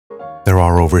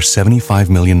are over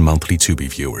 75 million monthly Tubi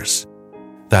viewers.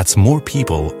 That's more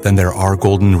people than there are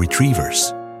golden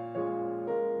retrievers.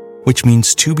 Which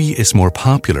means Tubi is more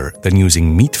popular than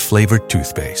using meat-flavored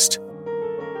toothpaste.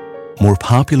 More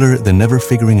popular than never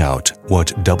figuring out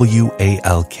what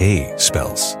WALK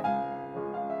spells.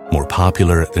 More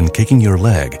popular than kicking your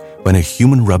leg when a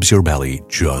human rubs your belly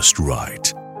just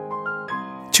right.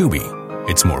 Tubi,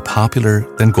 it's more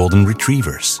popular than golden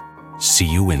retrievers.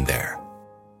 See you in there.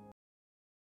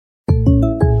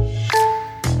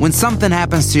 When something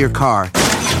happens to your car,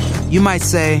 you might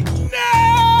say,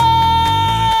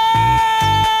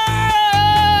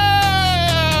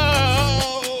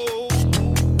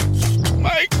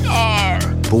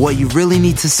 but what you really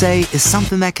need to say is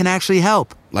something that can actually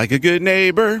help. Like a good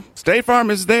neighbor, State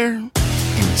Farm is there.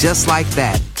 And just like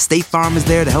that, State Farm is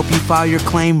there to help you file your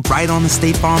claim right on the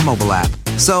State Farm mobile app.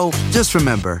 So just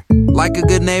remember, like a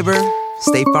good neighbor,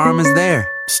 State Farm is there.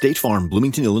 State Farm,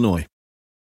 Bloomington, Illinois.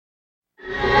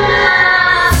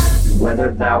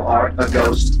 Whether thou art a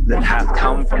ghost that hath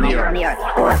come from the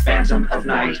earth, or a phantom of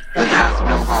night that hath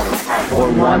no heart,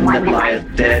 or one that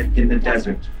lieth dead in the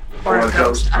desert, or a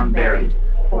ghost unburied,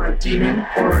 or a demon,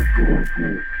 or a ghoul.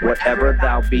 Whatever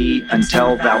thou be,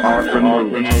 until thou art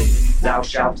removed, thou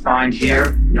shalt find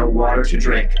here no water to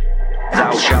drink.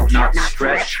 Thou shalt not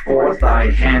stretch forth thy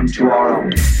hand to our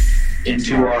own.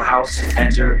 Into our house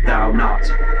enter thou not.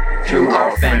 Through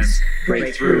our fence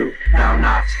break through thou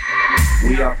not.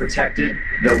 We are protected,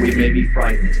 though we may be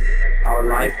frightened. Our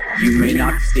life you may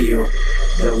not steal,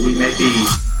 though we may be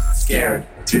scared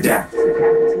to death.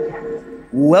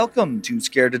 Welcome to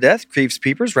Scared to Death, Creeps,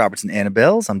 Peepers, Roberts, and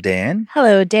Annabelles. I'm Dan.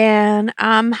 Hello, Dan.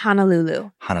 I'm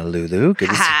Honolulu. Honolulu. Good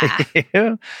to see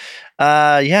you.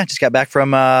 Just got back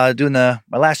from doing my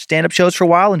last stand-up shows for a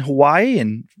while in Hawaii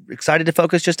and excited to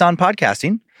focus just on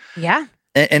podcasting. Yeah.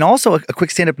 And also a quick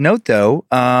stand-up note, though.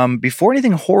 Before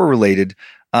anything horror-related,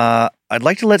 I'd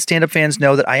like to let stand-up fans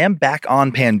know that I am back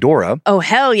on Pandora. Oh,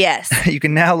 hell yes. You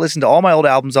can now listen to all my old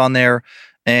albums on there.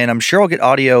 And I'm sure I'll get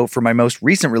audio for my most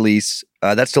recent release.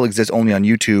 That still exists only on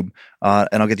YouTube. And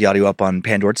I'll get the audio up on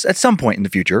Pandora at some point in the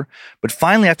future. But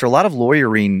finally, after a lot of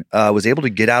lawyering, was able to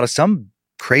get out of some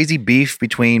crazy beef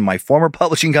between my former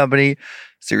publishing company,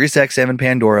 SiriusXM, and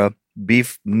Pandora.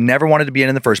 Beef never wanted to be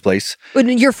in the first place.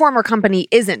 Your former company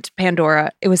isn't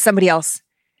Pandora. It was somebody else.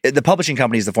 The publishing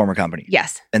company is the former company.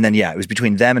 Yes. And then, it was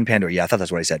between them and Pandora. Yeah, I thought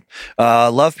that's what I said.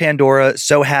 Love Pandora.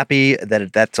 So happy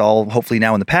that that's all hopefully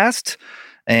now in the past.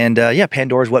 And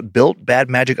Pandora is what built Bad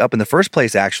Magic up in the first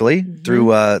place, actually, through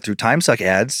TimeSuck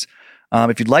ads.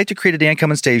 If you'd like to create a Dan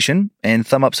Cummins station and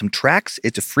thumb up some tracks,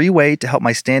 it's a free way to help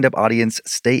my stand-up audience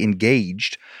stay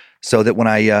engaged so that when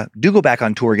I do go back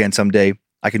on tour again someday,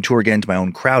 I can tour again to my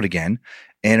own crowd again.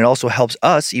 And it also helps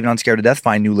us, even on Scared to Death,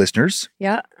 find new listeners.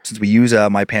 Yeah. Since we use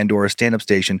my Pandora stand-up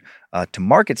station to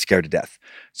market Scared to Death.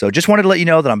 So just wanted to let you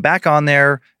know that I'm back on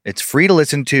there. It's free to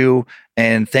listen to.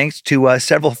 And thanks to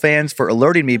several fans for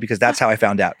alerting me because that's how I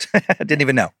found out. I didn't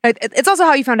even know. It's also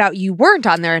how you found out you weren't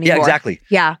on there anymore. Yeah, exactly.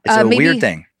 Yeah. It's a weird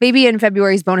thing. Maybe in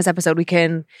February's bonus episode, we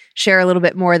can share a little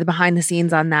bit more of the behind the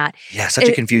scenes on that. Yeah, such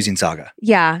a confusing saga.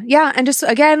 Yeah. Yeah. And just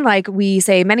again, like we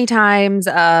say many times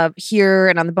here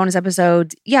and on the bonus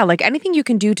episodes, like anything you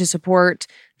can do to support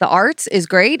the arts is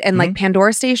great. And like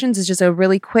Pandora Stations is just a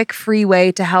really quick, free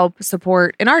way to help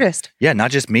support an artist. Yeah,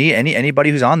 not just me, anybody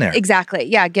who's on there. Exactly.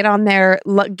 Yeah, get on there,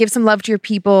 give some love to your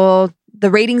people. The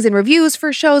ratings and reviews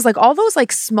for shows, like all those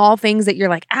like small things that you're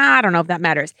like, I don't know if that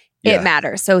matters. Yeah. It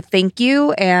matters. So thank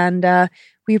you. And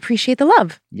we appreciate the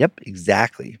love. Yep,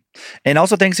 exactly. And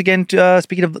also thanks again to,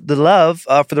 speaking of the love,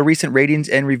 for the recent ratings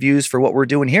and reviews for what we're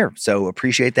doing here. So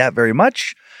appreciate that very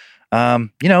much. A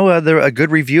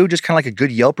good review, just kind of like a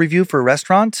good Yelp review for a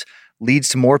restaurant, leads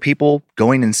to more people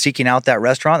going and seeking out that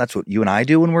restaurant. That's what you and I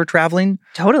do when we're traveling.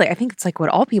 Totally. I think it's like what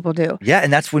all people do. Yeah.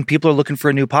 And that's when people are looking for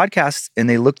a new podcast and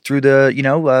they look through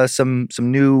the, some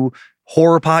new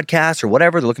horror podcasts or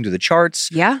whatever. They're looking through the charts.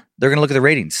 Yeah. They're going to look at the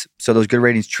ratings. So those good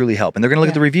ratings truly help. And they're going to look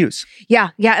at the reviews.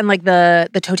 Yeah. Yeah. And like the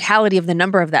totality of the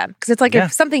number of them. Because it's like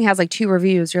if something has like 2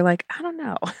 reviews, you're like, I don't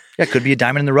know. Yeah. It could be a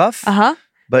diamond in the rough. Uh-huh.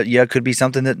 But it could be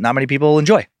something that not many people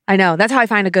enjoy. I know. That's how I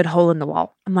find a good hole in the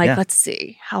wall. I'm like, let's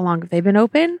see. How long have they been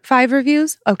open? 5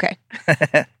 reviews? Okay.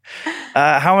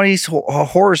 How many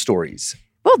horror stories?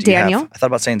 Well, Daniel. I thought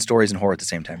about saying stories and horror at the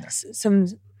same time there.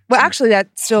 Actually,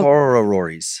 that's still...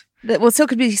 Horror-rories. Well, it still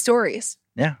could be stories.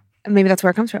 Yeah. Maybe that's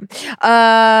where it comes from.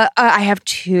 I have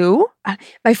 2.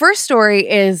 My first story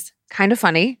is kind of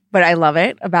funny, but I love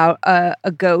it, about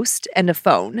a ghost and a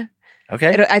phone.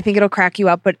 Okay. I think it'll crack you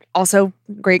up, but also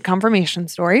great confirmation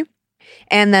story.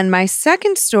 And then my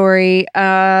second story,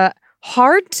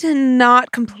 hard to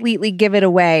not completely give it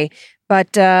away,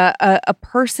 but a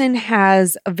person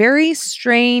has a very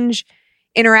strange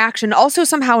interaction, also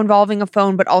somehow involving a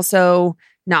phone, but also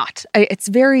not. It's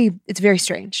very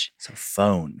strange. So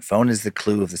phone. Phone is the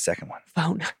clue of the second one.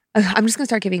 Phone. I'm just going to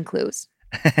start giving clues.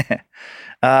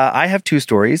 I have 2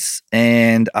 stories,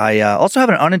 and I also have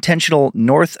an unintentional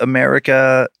North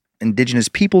America indigenous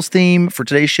peoples theme for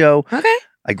today's show. Okay.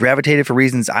 I gravitated for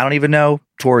reasons I don't even know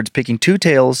towards picking 2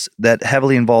 tales that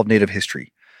heavily involve Native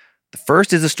history. The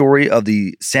first is the story of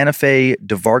the Santa Fe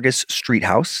de Vargas Street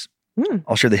House.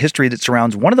 I'll share the history that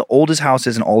surrounds one of the oldest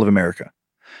houses in all of America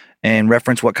and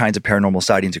reference what kinds of paranormal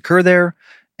sightings occur there.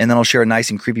 And then I'll share a nice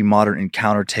and creepy modern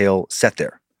encounter tale set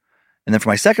there. And then for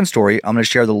my second story, I'm going to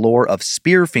share the lore of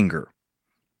Spearfinger.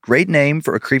 Great name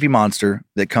for a creepy monster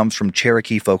that comes from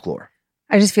Cherokee folklore.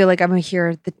 I just feel like I'm going to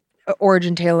hear the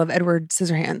origin tale of Edward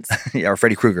Scissorhands. Yeah, or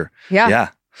Freddy Krueger. Yeah.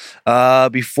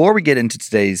 Before we get into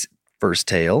today's first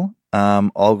tale,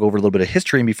 I'll go over a little bit of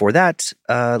history. And before that,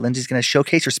 Lindsay's going to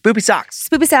showcase her spoopy socks.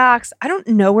 Spoopy socks. I don't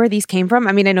know where these came from.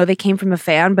 I mean, I know they came from a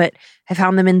fan, but I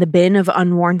found them in the bin of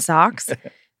unworn socks.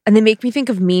 And they make me think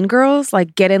of Mean Girls,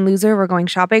 like Get In Loser, We're Going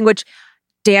Shopping, which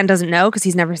Dan doesn't know because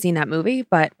he's never seen that movie.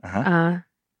 But I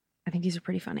think these are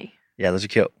pretty funny. Yeah, those are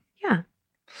cute. Yeah.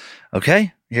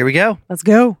 Okay, here we go. Let's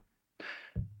go.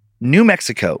 New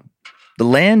Mexico, the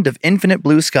land of infinite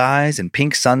blue skies and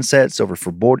pink sunsets over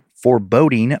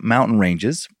foreboding mountain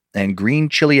ranges and green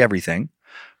chili everything,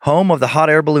 home of the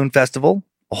Hot Air Balloon Festival,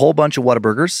 a whole bunch of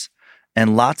Whataburgers,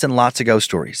 and lots of ghost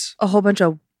stories. A whole bunch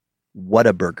of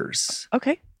Whataburgers.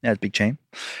 Okay. Yeah, it's a big chain.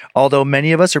 Although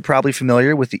many of us are probably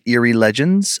familiar with the eerie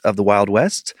legends of the Wild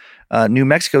West, New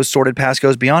Mexico's sordid past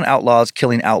goes beyond outlaws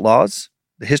killing outlaws.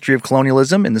 The history of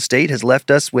colonialism in the state has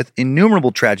left us with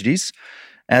innumerable tragedies,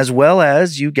 as well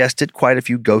as, you guessed it, quite a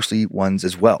few ghostly ones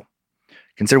as well.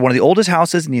 Considered one of the oldest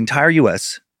houses in the entire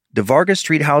U.S., De Vargas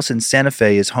Street House in Santa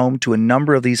Fe is home to a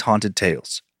number of these haunted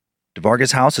tales. De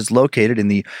Vargas House is located in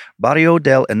the Barrio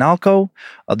del Analco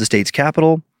of the state's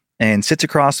capital and sits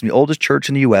across from the oldest church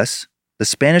in the U.S., the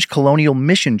Spanish colonial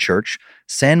mission church,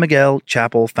 San Miguel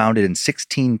Chapel, founded in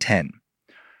 1610.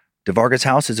 De Vargas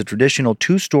House is a traditional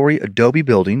 2-story adobe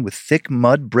building with thick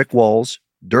mud brick walls,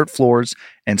 dirt floors,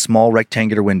 and small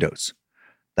rectangular windows.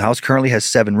 The house currently has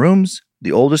 7 rooms,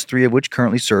 the oldest 3 of which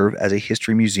currently serve as a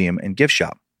history museum and gift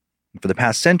shop. For the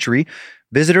past century,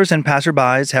 visitors and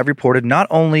passerbys have reported not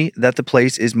only that the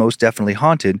place is most definitely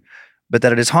haunted, but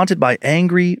that it is haunted by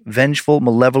angry, vengeful,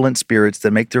 malevolent spirits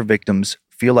that make their victims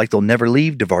feel like they'll never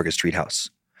leave De Vargas Street House,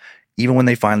 even when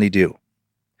they finally do.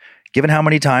 Given how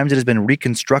many times it has been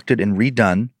reconstructed and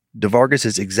redone, De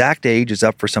Vargas' exact age is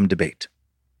up for some debate.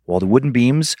 While the wooden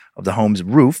beams of the home's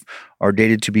roof are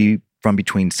dated to be from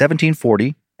between 1740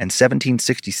 and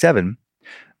 1767,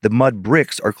 the mud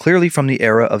bricks are clearly from the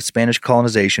era of Spanish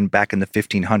colonization back in the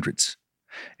 1500s.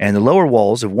 And the lower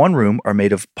walls of one room are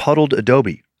made of puddled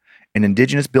adobe, an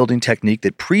indigenous building technique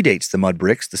that predates the mud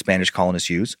bricks the Spanish colonists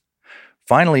used.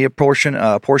 Finally, a portion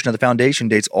of the foundation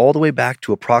dates all the way back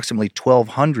to approximately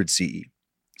 1200 CE,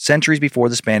 centuries before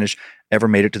the Spanish ever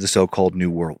made it to the so-called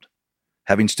New World.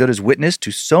 Having stood as witness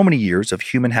to so many years of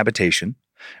human habitation,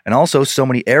 and also so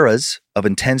many eras of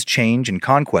intense change and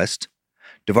conquest,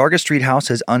 De Vargas Street House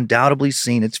has undoubtedly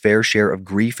seen its fair share of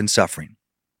grief and suffering.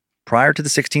 Prior to the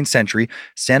 16th century,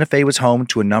 Santa Fe was home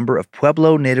to a number of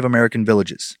Pueblo Native American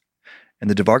villages, and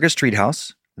the De Vargas Street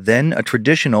House, then a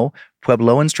traditional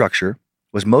Puebloan structure,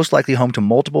 was most likely home to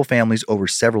multiple families over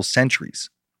several centuries.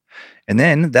 And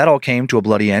then that all came to a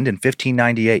bloody end in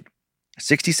 1598,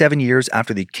 67 years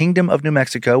after the Kingdom of New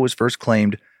Mexico was first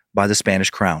claimed by the Spanish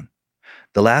crown.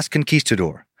 The last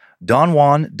conquistador, Don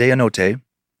Juan de Anote,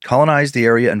 colonized the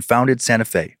area and founded Santa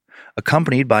Fe,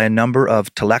 accompanied by a number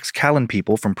of Tlaxcalan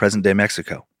people from present-day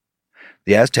Mexico.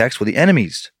 The Aztecs were the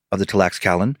enemies of the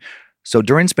Tlaxcalan, so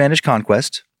during Spanish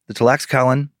conquest, the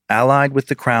Tlaxcalan allied with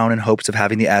the crown in hopes of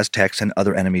having the Aztecs and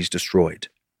other enemies destroyed.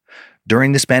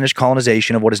 During the Spanish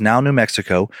colonization of what is now New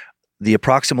Mexico, the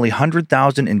approximately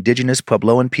 100,000 indigenous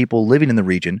Puebloan people living in the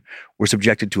region were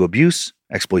subjected to abuse,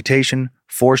 exploitation,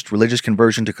 forced religious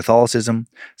conversion to Catholicism,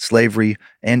 slavery,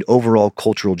 and overall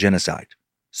cultural genocide.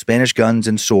 Spanish guns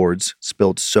and swords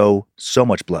spilled so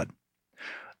much blood.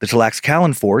 The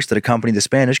Tlaxcalan force that accompanied the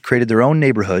Spanish created their own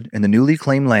neighborhood in the newly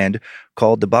claimed land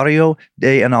called the Barrio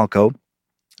de Analco,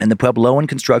 and the Puebloan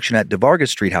construction at De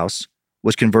Vargas Street House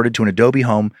was converted to an adobe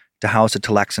home to house a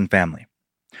Tlaxcan family.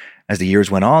 As the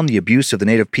years went on, the abuse of the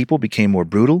native people became more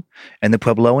brutal, and the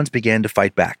Puebloans began to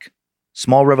fight back.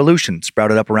 Small revolutions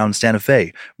sprouted up around Santa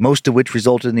Fe, most of which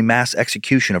resulted in the mass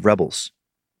execution of rebels.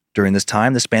 During this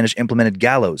time, the Spanish implemented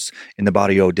gallows in the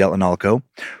Barrio del Analco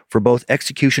for both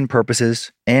execution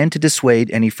purposes and to dissuade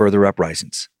any further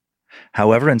uprisings.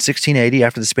 However, in 1680,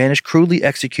 after the Spanish crudely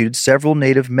executed several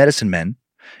native medicine men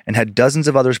and had dozens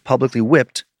of others publicly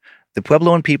whipped, the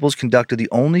Puebloan peoples conducted the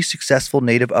only successful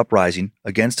native uprising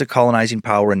against a colonizing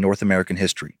power in North American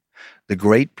history, the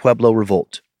Great Pueblo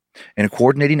Revolt. In a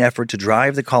coordinating effort to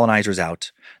drive the colonizers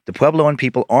out, the Puebloan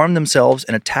people armed themselves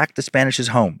and attacked the Spanish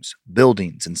homes,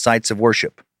 buildings, and sites of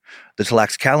worship. The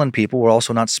Tlaxcalan people were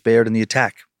also not spared in the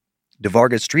attack. De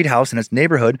Vargas Street House and its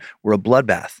neighborhood were a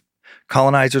bloodbath.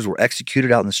 Colonizers were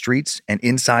executed out in the streets and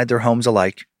inside their homes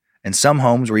alike, and some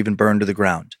homes were even burned to the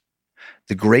ground.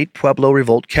 The Great Pueblo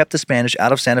Revolt kept the Spanish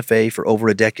out of Santa Fe for over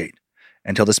a decade,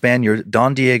 until the Spaniard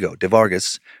Don Diego de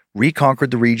Vargas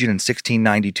reconquered the region in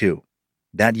 1692.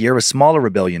 That year, a smaller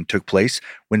rebellion took place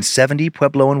when 70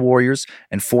 Puebloan warriors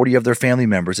and 40 of their family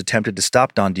members attempted to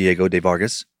stop Don Diego de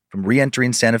Vargas from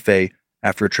re-entering Santa Fe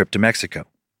after a trip to Mexico.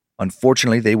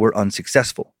 Unfortunately, they were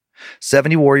unsuccessful.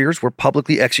 70 warriors were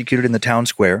publicly executed in the town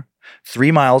square,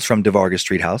 3 miles from de Vargas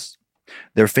Street House.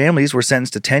 Their families were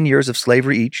sentenced to 10 years of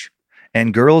slavery each,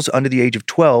 and girls under the age of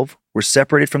 12 were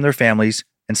separated from their families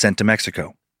and sent to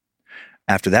Mexico.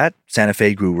 After that, Santa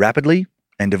Fe grew rapidly,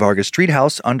 and de Vargas Street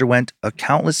House underwent a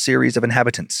countless series of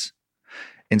inhabitants.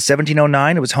 In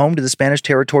 1709, it was home to the Spanish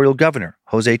territorial governor,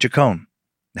 José Chacón.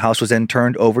 The house was then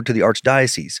turned over to the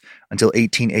archdiocese until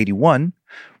 1881,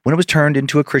 when it was turned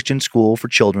into a Christian school for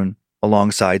children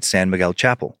alongside San Miguel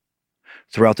Chapel.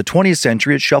 Throughout the 20th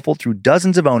century, it shuffled through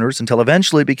dozens of owners until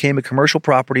eventually it became a commercial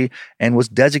property and was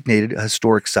designated a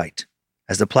historic site.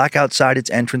 As the plaque outside its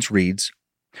entrance reads,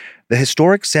 "The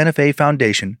Historic Santa Fe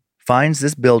Foundation finds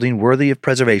this building worthy of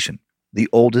preservation, the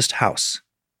oldest house."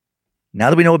 Now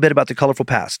that we know a bit about the colorful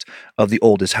past of the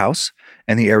oldest house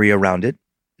and the area around it,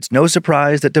 it's no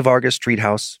surprise that de Vargas Street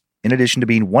House, in addition to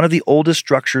being one of the oldest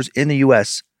structures in the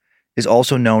U.S., is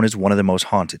also known as one of the most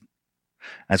haunted.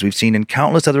 As we've seen in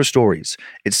countless other stories,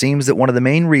 it seems that one of the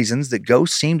main reasons that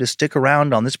ghosts seem to stick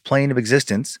around on this plane of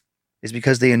existence is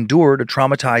because they endured a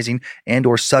traumatizing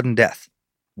and/or sudden death,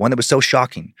 one that was so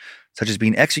shocking, such as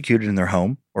being executed in their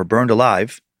home or burned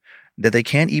alive, that they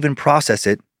can't even process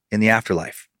it in the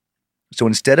afterlife. So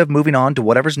instead of moving on to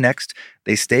whatever's next,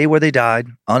 they stay where they died,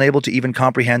 unable to even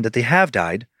comprehend that they have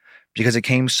died because it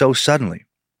came so suddenly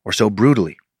or so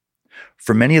brutally.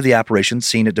 For many of the apparitions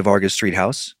seen at de Vargas Street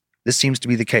House, this seems to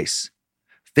be the case.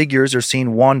 Figures are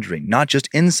seen wandering, not just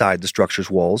inside the structure's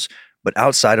walls, but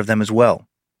outside of them as well,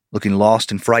 looking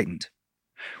lost and frightened.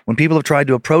 When people have tried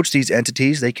to approach these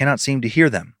entities, they cannot seem to hear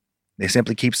them. They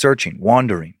simply keep searching,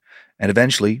 wandering, and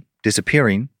eventually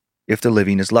disappearing if the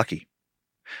living is lucky.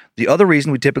 The other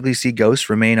reason we typically see ghosts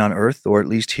remain on Earth, or at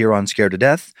least here on Scared to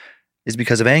Death, is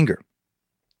because of anger.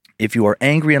 If you are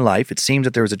angry in life, it seems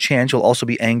that there is a chance you'll also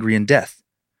be angry in death.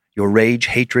 Your rage,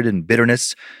 hatred, and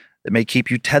bitterness that may keep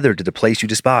you tethered to the place you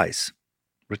despise.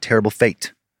 What a terrible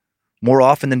fate. More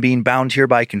often than being bound here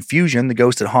by confusion, the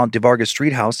ghosts that haunt de Vargas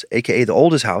Street House, aka the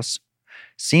oldest house,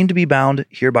 seem to be bound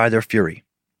here by their fury.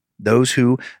 Those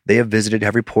who they have visited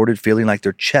have reported feeling like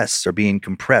their chests are being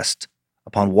compressed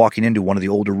upon walking into one of the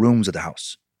older rooms of the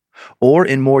house. Or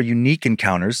in more unique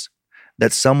encounters,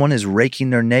 that someone is raking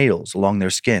their nails along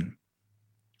their skin.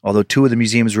 Although 2 of the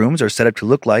museum's rooms are set up to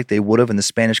look like they would have in the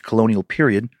Spanish colonial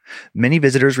period, many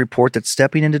visitors report that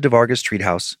stepping into de Vargas Street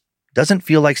House doesn't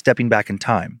feel like stepping back in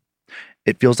time.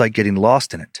 It feels like getting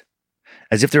lost in it,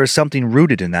 as if there is something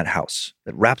rooted in that house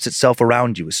that wraps itself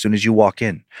around you as soon as you walk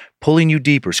in, pulling you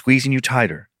deeper, squeezing you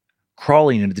tighter,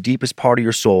 crawling into the deepest part of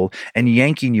your soul and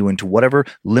yanking you into whatever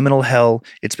liminal hell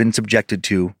it's been subjected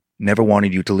to, never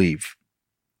wanting you to leave.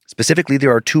 Specifically,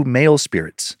 there are 2 male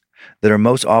spirits that are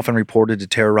most often reported to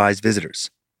terrorize visitors,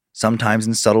 sometimes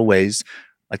in subtle ways,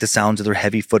 like the sounds of their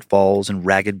heavy footfalls and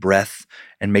ragged breath,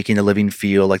 and making the living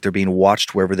feel like they're being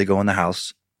watched wherever they go in the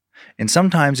house, and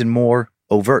sometimes in more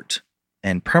overt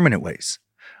and permanent ways,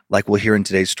 like we'll hear in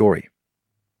today's story.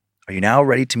 Are you now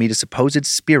ready to meet a supposed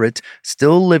spirit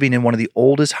still living in one of the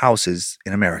oldest houses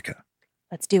in America?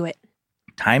 Let's do it.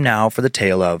 Time now for the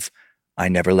tale of I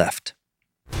Never Left.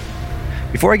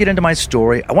 Before I get into my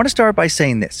story, I want to start by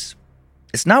saying this.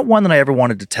 It's not one that I ever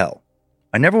wanted to tell.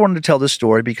 I never wanted to tell this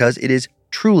story because it is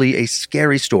truly a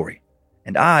scary story.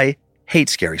 And I hate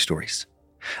scary stories.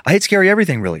 I hate scary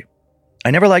everything, really.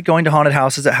 I never liked going to haunted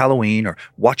houses at Halloween or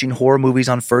watching horror movies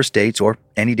on first dates or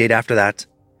any date after that.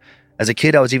 As a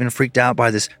kid, I was even freaked out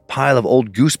by this pile of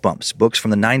old Goosebumps books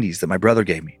from the 90s that my brother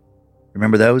gave me.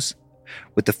 Remember those?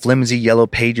 With the flimsy yellow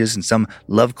pages and some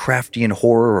Lovecraftian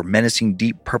horror or menacing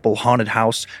deep purple haunted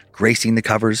house gracing the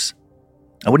covers.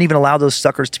 I wouldn't even allow those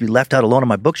suckers to be left out alone on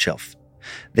my bookshelf.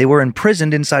 They were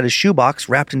imprisoned inside a shoebox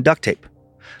wrapped in duct tape,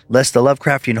 lest the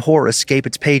Lovecraftian horror escape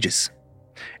its pages.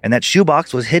 And that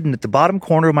shoebox was hidden at the bottom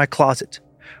corner of my closet,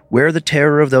 where the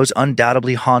terror of those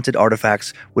undoubtedly haunted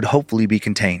artifacts would hopefully be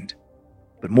contained.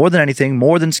 But more than anything,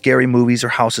 more than scary movies or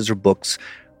houses or books,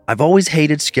 I've always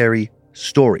hated scary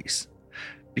stories.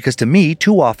 Because to me,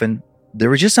 too often, there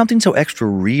was just something so extra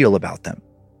real about them.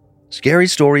 Scary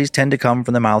stories tend to come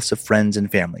from the mouths of friends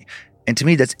and family, and to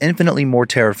me that's infinitely more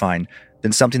terrifying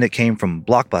than something that came from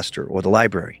Blockbuster or the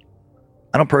library.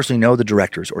 I don't personally know the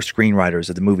directors or screenwriters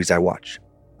of the movies I watch.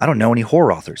 I don't know any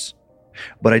horror authors.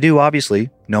 But I do, obviously,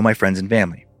 know my friends and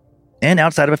family. And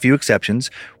outside of a few exceptions,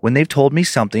 when they've told me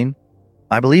something,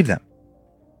 I believe them.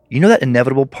 You know that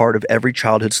inevitable part of every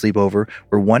childhood sleepover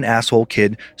where one asshole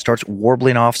kid starts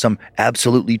warbling off some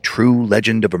absolutely true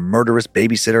legend of a murderous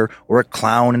babysitter or a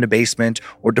clown in a basement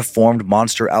or deformed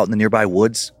monster out in the nearby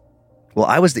woods? Well,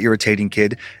 I was the irritating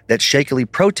kid that shakily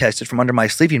protested from under my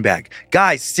sleeping bag.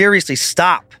 Guys, seriously,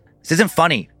 stop. This isn't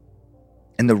funny.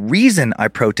 And the reason I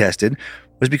protested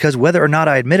was because whether or not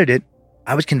I admitted it,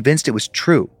 I was convinced it was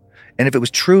true. And if it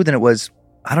was true, then it was,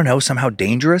 I don't know, somehow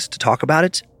dangerous to talk about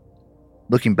it.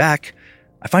 Looking back,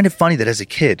 I find it funny that as a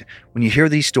kid, when you hear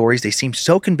these stories, they seem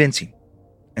so convincing.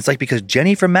 It's like because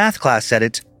Jenny from math class said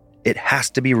it, it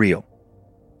has to be real.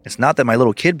 It's not that my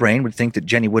little kid brain would think that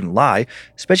Jenny wouldn't lie,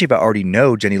 especially if I already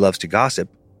know Jenny loves to gossip.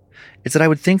 It's that I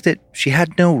would think that she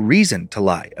had no reason to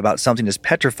lie about something as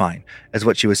petrifying as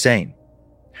what she was saying.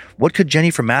 What could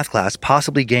Jenny from math class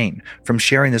possibly gain from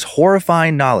sharing this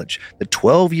horrifying knowledge that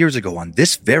 12 years ago on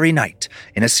this very night,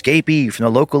 an escapee from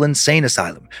the local insane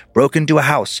asylum broke into a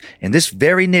house in this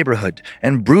very neighborhood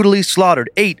and brutally slaughtered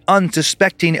 8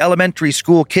 unsuspecting elementary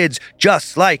school kids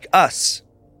just like us?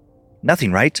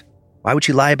 Nothing, right? Why would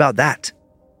she lie about that?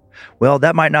 Well,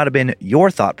 that might not have been your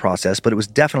thought process, but it was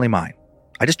definitely mine.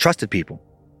 I just trusted people.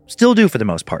 Still do for the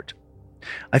most part.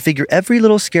 I figure every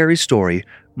little scary story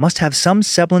must have some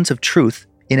semblance of truth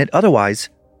in it, otherwise,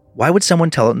 why would someone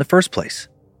tell it in the first place?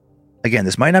 Again,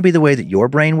 this might not be the way that your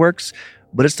brain works,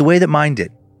 but it's the way that mine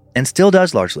did, and still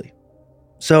does largely.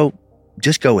 So,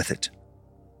 just go with it.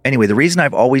 Anyway, the reason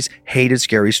I've always hated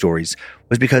scary stories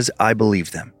was because I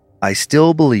believed them. I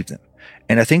still believe them,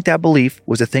 and I think that belief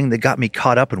was the thing that got me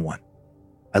caught up in one.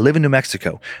 I live in New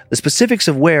Mexico. The specifics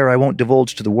of where I won't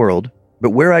divulge to the world,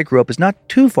 but where I grew up is not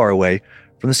too far away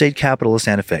from the state capital of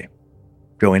Santa Fe.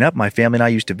 Growing up, my family and I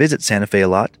used to visit Santa Fe a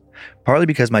lot, partly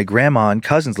because my grandma and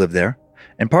cousins lived there,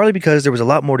 and partly because there was a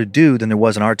lot more to do than there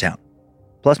was in our town.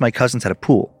 Plus, my cousins had a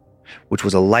pool, which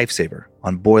was a lifesaver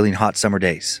on boiling hot summer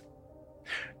days.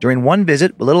 During one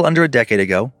visit a little under a decade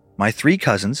ago, my 3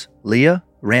 cousins, Leah,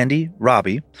 Randy,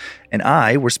 Robbie, and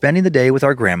I were spending the day with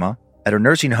our grandma at her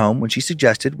nursing home when she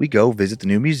suggested we go visit the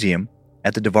new museum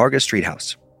at the DeVargas Street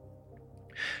House.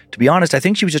 To be honest, I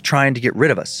think she was just trying to get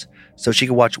rid of us, so she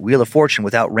could watch Wheel of Fortune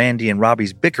without Randy and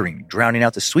Robbie's bickering, drowning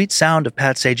out the sweet sound of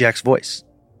Pat Sajak's voice.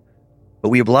 But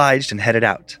we obliged and headed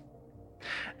out.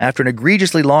 After an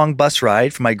egregiously long bus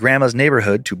ride from my grandma's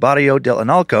neighborhood to Barrio del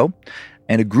Analco,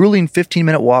 and a grueling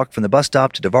 15-minute walk from the bus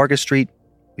stop to DeVargas Street,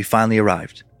 we finally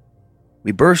arrived.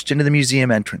 We burst into the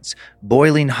museum entrance,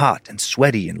 boiling hot and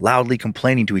sweaty and loudly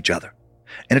complaining to each other.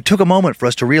 And it took a moment for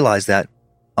us to realize that,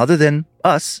 other than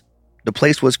us, the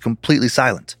place was completely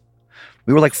silent.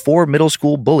 We were like 4 middle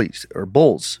school bullies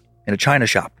in a china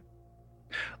shop.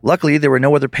 Luckily, there were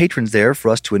no other patrons there for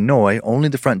us to annoy, only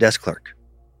the front desk clerk.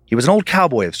 He was an old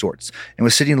cowboy of sorts and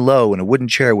was sitting low in a wooden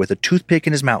chair with a toothpick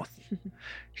in his mouth.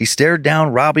 He stared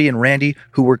down Robbie and Randy,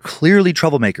 who were clearly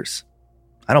troublemakers.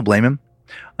 I don't blame him,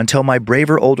 until my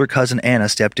braver older cousin Anna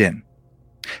stepped in.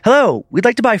 "Hello, we'd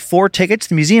like to buy 4 tickets to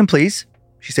the museum, please,"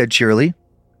 she said cheerily.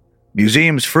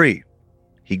 "Museum's free,"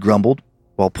 he grumbled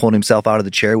while pulling himself out of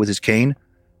the chair with his cane.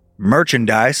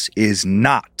 "Merchandise is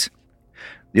not."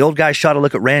 The old guy shot a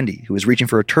look at Randy, who was reaching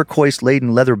for a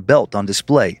turquoise-laden leather belt on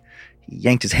display. He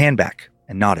yanked his hand back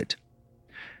and nodded.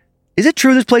 "Is it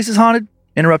true this place is haunted?"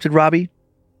 interrupted Robbie.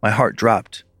 My heart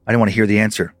dropped. I didn't want to hear the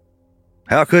answer.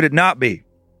 "How could it not be?"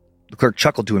 The clerk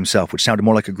chuckled to himself, which sounded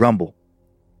more like a grumble.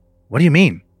 "What do you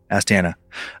mean?" asked Anna.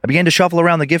 I began to shuffle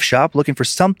around the gift shop, looking for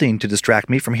something to distract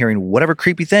me from hearing whatever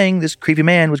creepy thing this creepy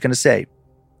man was going to say.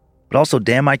 But also,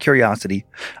 damn my curiosity,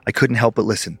 I couldn't help but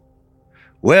listen.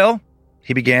 "Well,"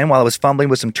 he began while I was fumbling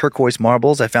with some turquoise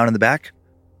marbles I found in the back,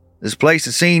 "this place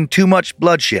has seen too much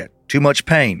bloodshed, too much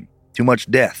pain, too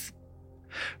much death.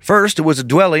 First, it was a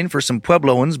dwelling for some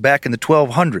Puebloans back in the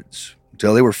 1200s,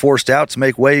 until they were forced out to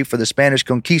make way for the Spanish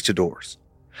conquistadors.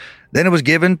 Then it was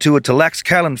given to a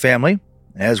Tlaxcalan family,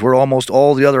 as were almost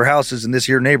all the other houses in this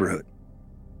here neighborhood.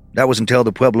 That was until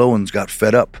the Puebloans got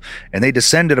fed up, and they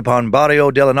descended upon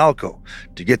Barrio del Analco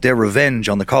to get their revenge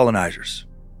on the colonizers.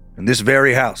 In this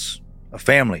very house, a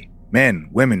family, men,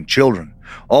 women, children,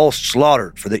 all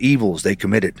slaughtered for the evils they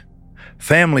committed.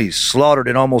 Families slaughtered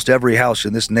in almost every house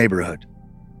in this neighborhood.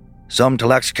 Some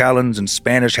Tlaxcalans and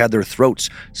Spanish had their throats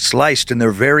sliced in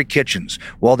their very kitchens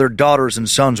while their daughters and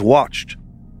sons watched.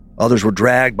 Others were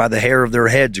dragged by the hair of their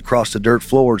heads across the dirt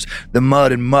floors, the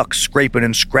mud and muck scraping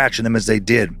and scratching them as they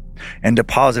did, and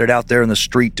deposited out there in the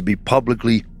street to be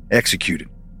publicly executed,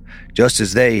 just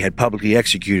as they had publicly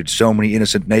executed so many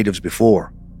innocent natives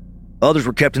before. Others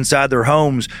were kept inside their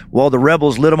homes while the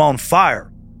rebels lit them on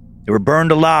fire. They were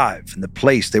burned alive in the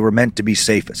place they were meant to be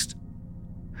safest.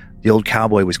 The old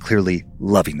cowboy was clearly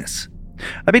loving this.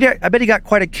 I bet he got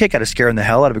quite a kick out of scaring the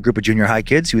hell out of a group of junior high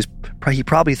kids he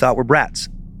probably thought were brats.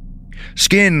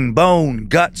 Skin, bone,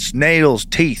 guts, nails,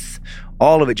 teeth,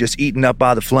 all of it just eaten up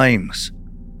by the flames.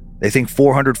 They think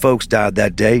 400 folks died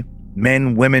that day.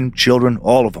 Men, women, children,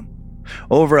 all of them.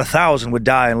 Over 1,000 would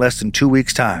die in less than 2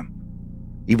 weeks' time.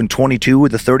 Even 22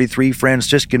 of the 33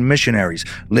 Franciscan missionaries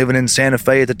living in Santa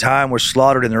Fe at the time were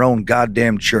slaughtered in their own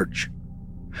goddamn church.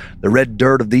 The red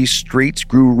dirt of these streets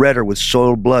grew redder with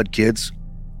soiled blood, kids.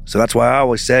 So that's why I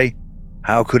always say,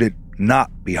 how could it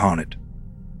not be haunted?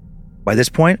 By this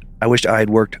point, I wished I had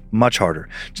worked much harder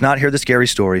to not hear the scary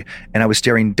story, and I was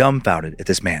staring dumbfounded at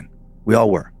this man. We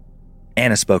all were.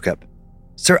 Anna spoke up.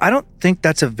 Sir, I don't think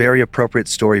that's a very appropriate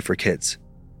story for kids.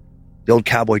 The old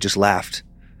cowboy just laughed.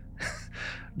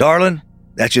 Darling,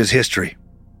 that's just history.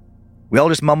 We all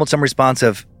just mumbled some response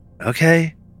of,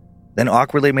 okay, then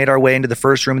awkwardly made our way into the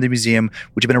first room of the museum,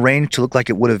 which had been arranged to look like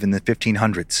it would have in the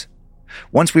 1500s.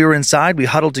 Once we were inside, we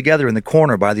huddled together in the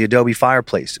corner by the adobe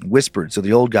fireplace and whispered so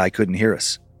the old guy couldn't hear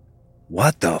us.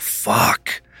 What the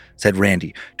fuck? Said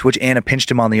Randy, to which Anna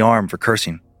pinched him on the arm for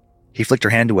cursing. He flicked her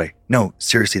hand away. No,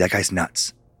 seriously, that guy's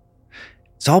nuts.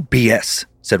 It's all BS,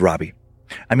 said Robbie.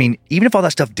 I mean, even if all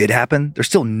that stuff did happen, there's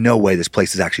still no way this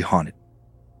place is actually haunted.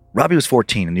 Robbie was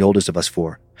 14 and the oldest of us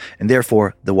four, and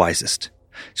therefore the wisest.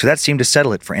 So that seemed to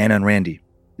settle it for Anna and Randy.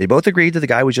 They both agreed that the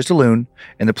guy was just a loon,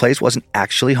 and the place wasn't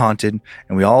actually haunted,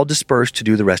 and we all dispersed to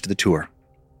do the rest of the tour.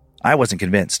 I wasn't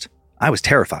convinced. I was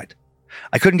terrified.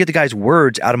 I couldn't get the guy's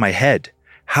words out of my head.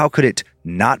 How could it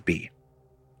not be?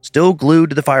 Still glued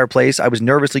to the fireplace, I was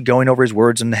nervously going over his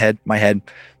words in my head,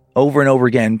 over and over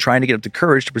again, trying to get up the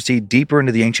courage to proceed deeper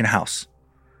into the ancient house.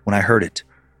 When I heard it.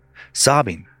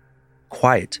 Sobbing.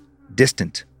 Quiet,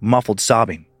 distant, muffled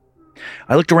sobbing.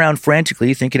 I looked around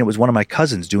frantically, thinking it was one of my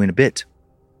cousins doing a bit.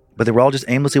 But they were all just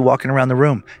aimlessly walking around the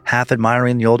room, half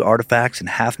admiring the old artifacts and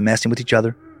half messing with each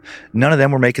other. None of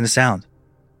them were making a sound.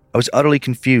 I was utterly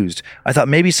confused. I thought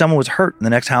maybe someone was hurt in the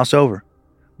next house over.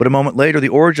 But a moment later, the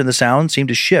origin of the sound seemed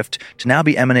to shift to now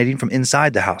be emanating from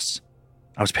inside the house.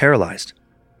 I was paralyzed.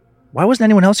 Why wasn't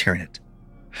anyone else hearing it?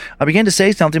 I began to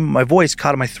say something, but my voice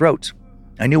caught in my throat.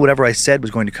 I knew whatever I said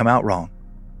was going to come out wrong.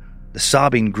 The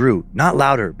sobbing grew, not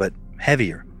louder, but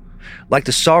heavier. Like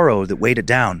the sorrow that weighed it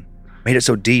down, made it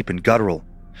so deep and guttural.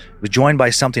 It was joined by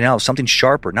something else, something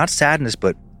sharper, not sadness,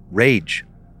 but rage,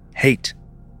 hate.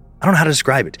 I don't know how to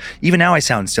describe it. Even now I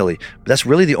sound silly, but that's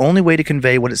really the only way to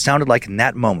convey what it sounded like in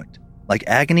that moment. Like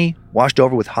agony washed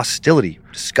over with hostility,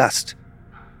 disgust.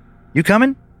 You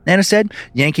coming? Anna said,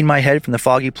 yanking my head from the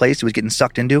foggy place it was getting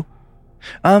sucked into.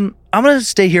 I'm going to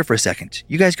stay here for a second.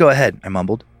 You guys go ahead, I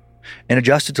mumbled, and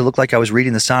adjusted to look like I was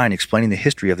reading the sign explaining the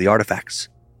history of the artifacts.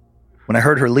 When I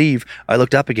heard her leave, I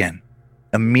looked up again.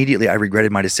 Immediately, I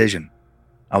regretted my decision.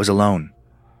 I was alone.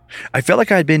 I felt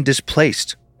like I had been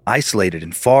displaced, isolated,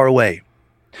 and far away.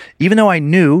 Even though I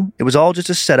knew it was all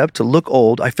just a setup to look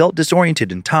old, I felt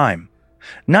disoriented in time.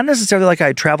 Not necessarily like I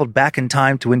had traveled back in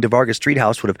time to when DeVarga Street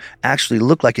House would have actually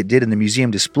looked like it did in the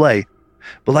museum display,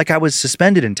 but like I was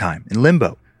suspended in time, in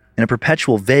limbo, in a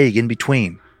perpetual vague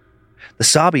in-between. The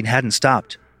sobbing hadn't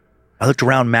stopped. I looked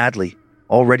around madly,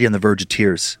 already on the verge of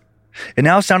tears. It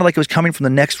now sounded like it was coming from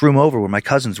the next room over where my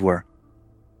cousins were.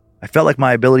 I felt like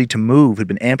my ability to move had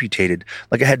been amputated,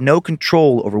 like I had no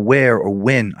control over where or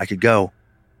when I could go.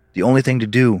 The only thing to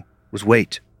do was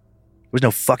wait. There was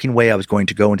no fucking way I was going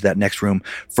to go into that next room,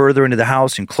 further into the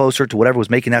house and closer to whatever was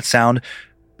making that sound,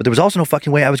 but there was also no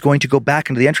fucking way I was going to go back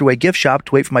into the entryway gift shop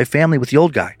to wait for my family with the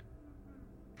old guy.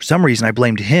 For some reason, I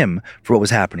blamed him for what was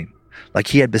happening, like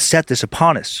he had beset this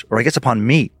upon us, or I guess upon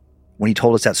me, when he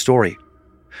told us that story.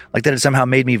 Like that had somehow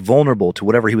made me vulnerable to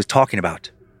whatever he was talking about.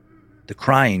 The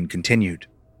crying continued.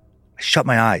 I shut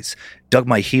my eyes, dug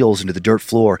my heels into the dirt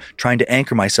floor, trying to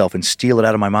anchor myself and steal it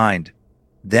out of my mind.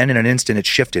 Then in an instant it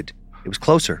shifted. It was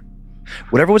closer.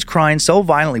 Whatever was crying so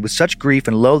violently with such grief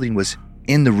and loathing was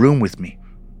in the room with me.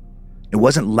 It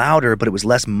wasn't louder, but it was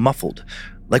less muffled,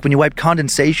 like when you wipe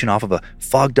condensation off of a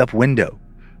fogged-up window.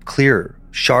 Clearer,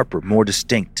 sharper, more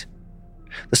distinct.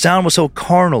 The sound was so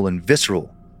carnal and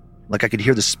visceral, like I could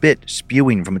hear the spit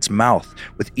spewing from its mouth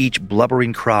with each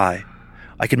blubbering cry.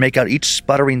 I could make out each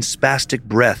sputtering, spastic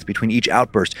breath between each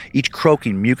outburst, each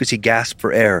croaking, mucusy gasp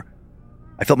for air.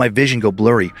 I felt my vision go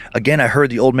blurry. Again, I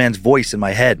heard the old man's voice in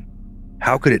my head.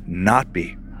 How could it not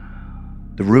be?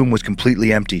 The room was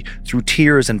completely empty. Through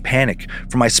tears and panic,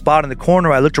 from my spot in the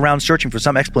corner, I looked around searching for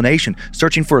some explanation,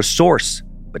 searching for a source,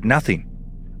 but nothing.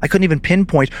 I couldn't even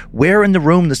pinpoint where in the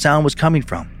room the sound was coming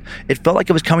from. It felt like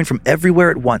it was coming from everywhere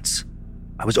at once.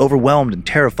 I was overwhelmed and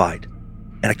terrified,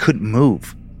 and I couldn't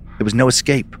move. There was no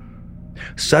escape.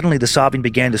 Suddenly, the sobbing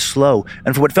began to slow,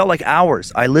 and for what felt like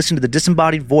hours, I listened to the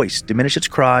disembodied voice diminish its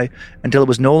cry until it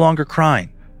was no longer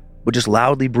crying, but just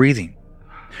loudly breathing.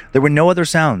 There were no other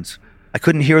sounds. I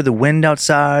couldn't hear the wind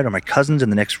outside or my cousins in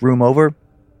the next room over.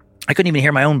 I couldn't even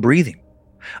hear my own breathing.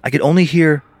 I could only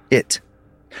hear it.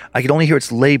 I could only hear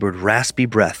its labored, raspy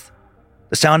breath.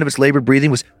 The sound of its labored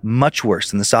breathing was much worse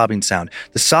than the sobbing sound.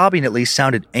 The sobbing, at least,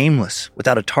 sounded aimless,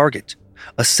 without a target,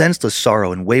 a senseless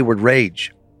sorrow and wayward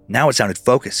rage. Now it sounded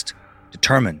focused,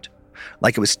 determined,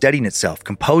 like it was steadying itself,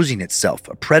 composing itself,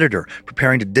 a predator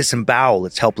preparing to disembowel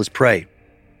its helpless prey.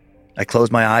 I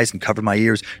closed my eyes and covered my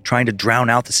ears, trying to drown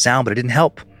out the sound, but it didn't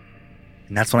help.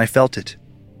 And that's when I felt it.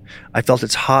 I felt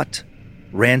its hot,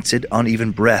 rancid,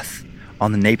 uneven breath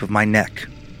on the nape of my neck.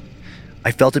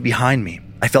 I felt it behind me.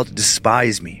 I felt it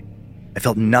despise me. I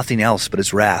felt nothing else but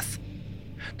its wrath.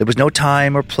 There was no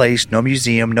time or place, no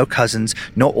museum, no cousins,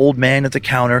 no old man at the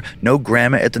counter, no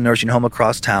grandma at the nursing home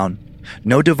across town,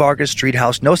 no De Vargas Street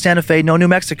house, no Santa Fe, no New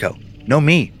Mexico, no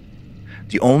me.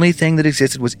 The only thing that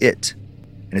existed was it,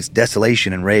 and its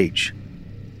desolation and rage.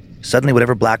 Suddenly,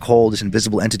 whatever black hole this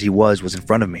invisible entity was in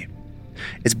front of me.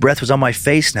 Its breath was on my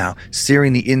face now,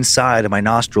 searing the inside of my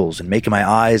nostrils and making my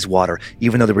eyes water,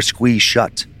 even though they were squeezed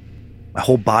shut. My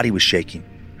whole body was shaking.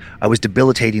 I was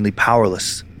debilitatingly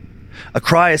powerless. A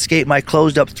cry escaped my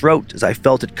closed-up throat as I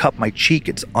felt it cup my cheek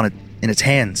in its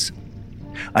hands.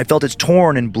 I felt its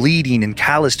torn and bleeding and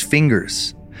calloused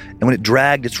fingers, and when it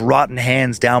dragged its rotten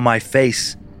hands down my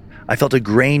face, I felt a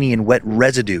grainy and wet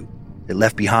residue it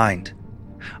left behind.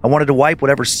 I wanted to wipe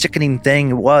whatever sickening thing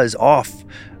it was off,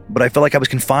 but I felt like I was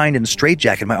confined in a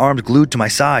straitjacket, my arms glued to my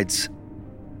sides.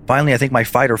 Finally, I think my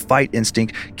fight-or-fight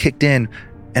instinct kicked in,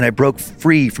 and I broke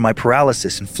free from my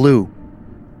paralysis and flew.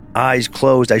 Eyes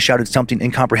closed, I shouted something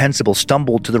incomprehensible,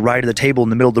 stumbled to the right of the table in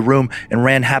the middle of the room, and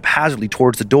ran haphazardly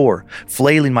towards the door,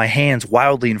 flailing my hands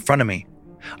wildly in front of me.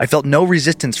 I felt no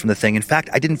resistance from the thing. In fact,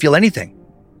 I didn't feel anything.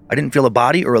 I didn't feel a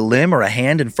body or a limb or a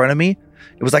hand in front of me.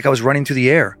 It was like I was running through the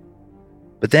air.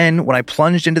 But then, when I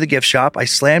plunged into the gift shop, I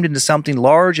slammed into something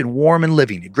large and warm and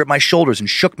living. It gripped my shoulders and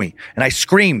shook me, and I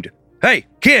screamed, "Hey,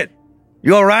 kid!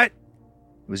 You all right?"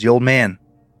 It was the old man.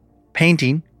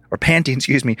 Panting,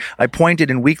 I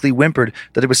pointed and weakly whimpered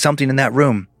that there was something in that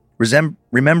room.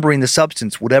 Remembering the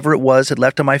substance, whatever it was, had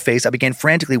left on my face, I began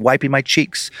frantically wiping my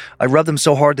cheeks. I rubbed them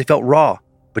so hard they felt raw,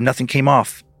 but nothing came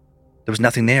off. There was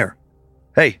nothing there.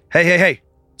 Hey,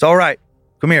 it's all right.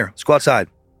 Come here, let's go outside.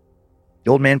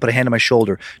 The old man put a hand on my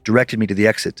shoulder, directed me to the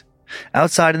exit.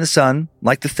 Outside in the sun,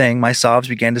 like the thing, my sobs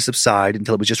began to subside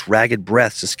until it was just ragged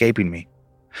breaths escaping me.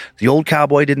 The old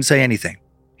cowboy didn't say anything.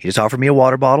 He just offered me a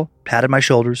water bottle, patted my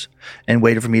shoulders, and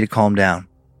waited for me to calm down.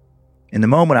 In the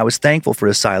moment, I was thankful for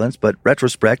his silence, but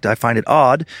retrospect, I find it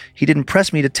odd he didn't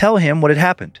press me to tell him what had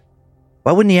happened.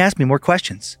 Why wouldn't he ask me more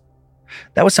questions?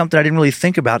 That was something I didn't really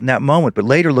think about in that moment, but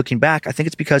later, looking back, I think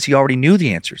it's because he already knew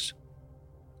the answers.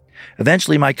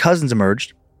 Eventually, my cousins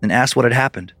emerged and asked what had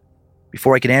happened.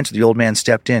 Before I could answer, the old man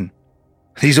stepped in.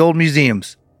 "These old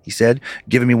museums," he said,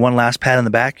 giving me one last pat on the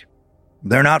back,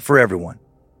 "they're not for everyone."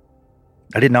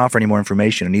 I didn't offer any more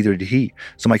information, and neither did he,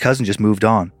 so my cousin just moved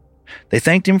on. They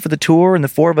thanked him for the tour, and the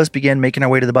four of us began making our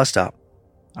way to the bus stop.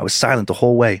 I was silent the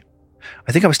whole way.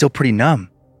 I think I was still pretty numb,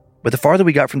 but the farther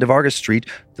we got from De Vargas Street,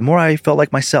 the more I felt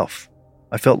like myself.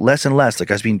 I felt less and less like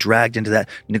I was being dragged into that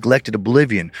neglected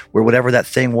oblivion where whatever that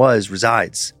thing was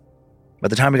resides. By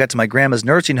the time we got to my grandma's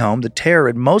nursing home, the terror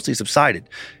had mostly subsided,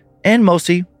 and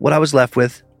mostly what I was left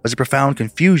with was a profound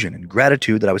confusion and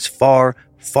gratitude that I was far,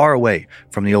 far away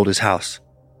from the oldest house.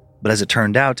 But as it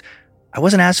turned out, I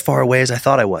wasn't as far away as I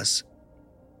thought I was.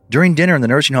 During dinner in the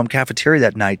nursing home cafeteria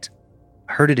that night,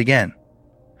 I heard it again.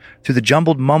 Through the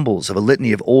jumbled mumbles of a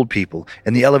litany of old people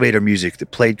and the elevator music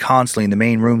that played constantly in the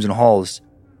main rooms and halls,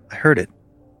 I heard it.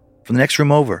 From the next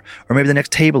room over, or maybe the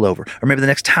next table over, or maybe the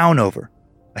next town over,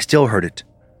 I still heard it.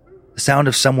 The sound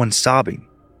of someone sobbing,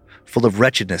 full of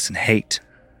wretchedness and hate.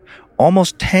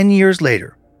 Almost 10 years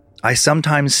later, I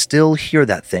sometimes still hear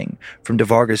that thing from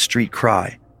DeVargas Street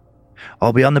cry.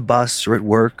 I'll be on the bus or at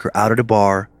work or out at a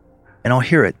bar, and I'll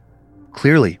hear it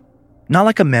clearly. Not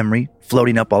like a memory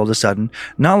floating up all of a sudden,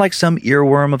 not like some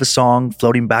earworm of a song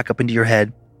floating back up into your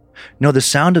head. No, the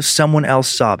sound of someone else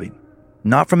sobbing.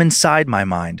 Not from inside my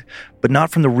mind, but not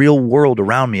from the real world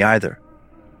around me either.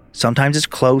 Sometimes it's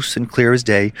close and clear as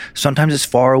day, sometimes it's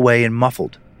far away and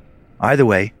muffled. Either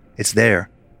way, it's there.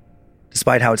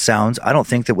 Despite how it sounds, I don't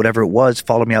think that whatever it was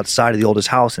followed me outside of the oldest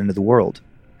house and into the world.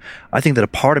 I think that a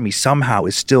part of me somehow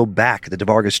is still back at the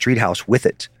DeVargas Street house with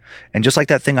it. And just like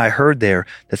that thing I heard there,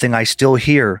 the thing I still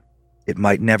hear, it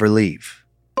might never leave.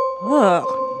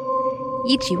 Oh,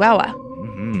 Chihuahua.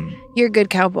 Mm-hmm. You're a good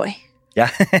cowboy.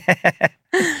 Yeah.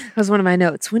 That was one of my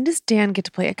notes. When does Dan get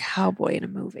to play a cowboy in a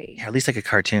movie? Yeah, at least like a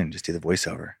cartoon, just do the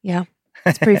voiceover. Yeah,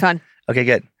 it's pretty fun. Okay,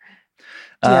 good.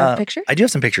 Do you have a picture? I do have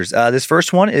some pictures. This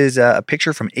first one is a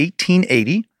picture from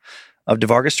 1880 of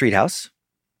DeVargas Street House,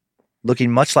 looking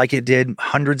much like it did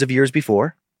hundreds of years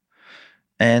before.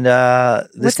 And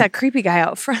what's that creepy guy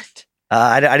out front?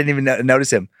 I didn't even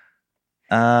notice him.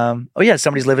 Oh yeah,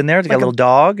 somebody's living there. They got a little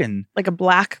dog and like a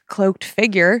black cloaked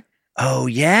figure. Oh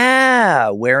yeah,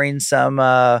 wearing some.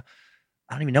 I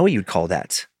don't even know what you'd call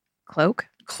that. Cloak,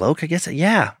 I guess.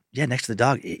 Yeah, next to the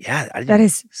dog. Yeah, that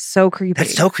is so creepy.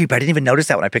 That's so creepy. I didn't even notice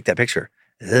that when I picked that picture.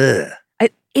 Ugh. I'm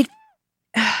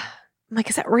like,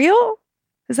 is that real?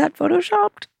 Is that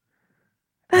photoshopped?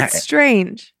 That's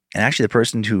strange. And actually, the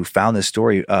person who found this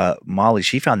story, Molly,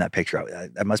 she found that picture.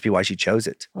 That must be why she chose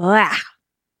it. Blah.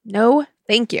 No,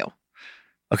 thank you.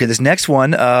 Okay, this next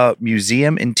one,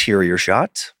 museum interior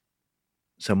shot.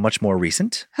 So much more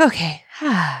recent. Okay.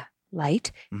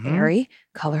 Light, airy,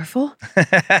 colorful.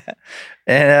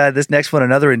 And this next one,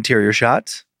 another interior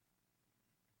shot.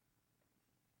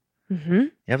 Mm-hmm.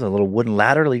 You have the little wooden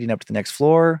ladder leading up to the next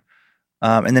floor.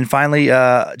 And then finally,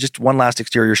 just one last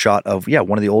exterior shot of,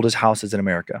 one of the oldest houses in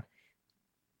America.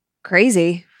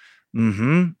 Crazy.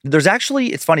 Mm-hmm. There's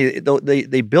actually, it's funny,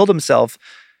 they build themselves,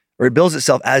 or it builds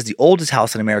itself as the oldest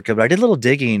house in America, but I did a little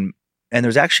digging, and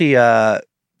there's actually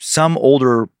some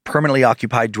older permanently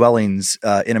occupied dwellings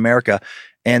in America,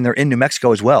 and they're in New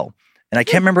Mexico as well. And I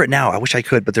can't remember it now. I wish I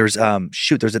could, but there's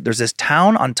this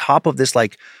town on top of this,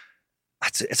 like,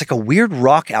 it's like a weird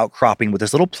rock outcropping with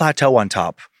this little plateau on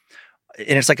top.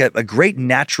 And it's like a great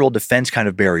natural defense kind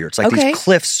of barrier. It's like these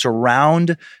cliffs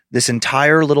surround this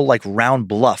entire little like round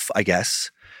bluff, I guess.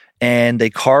 And they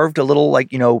carved a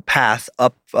little path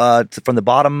up from the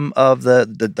bottom of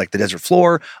the desert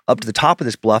floor up to the top of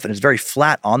this bluff. And it's very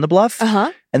flat on the bluff.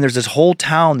 Uh-huh. And there's this whole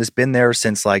town that's been there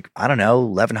since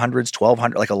 1100s,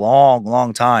 1200, like a long,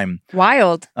 long time.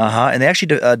 Wild. Uh-huh. And they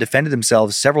actually defended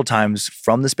themselves several times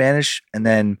from the Spanish, and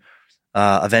then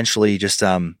eventually just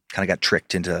kind of got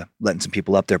tricked into letting some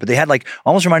people up there. But they had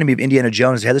almost reminded me of Indiana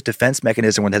Jones. They had this defense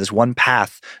mechanism where they had this one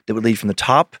path that would lead from the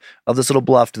top of this little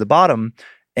bluff to the bottom.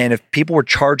 And if people were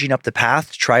charging up the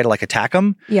path to try to attack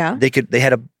them, they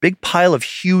had a big pile of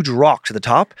huge rocks at the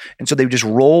top. And so they would just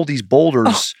roll these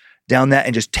boulders down that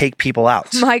and just take people out.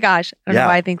 Oh my gosh. I don't know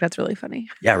why I think that's really funny.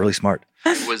 Yeah, really smart.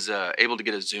 Was able to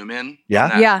get a zoom in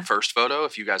on that first photo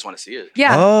if you guys want to see it.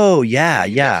 Yeah. Oh, yeah,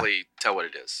 you yeah. Definitely tell what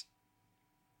it is.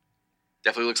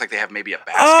 Definitely looks like they have maybe a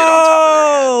basket on top of their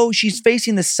head. Oh, she's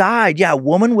facing the side. Yeah, a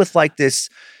woman with this.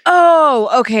 Oh,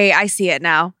 okay. I see it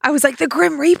now. I was like, the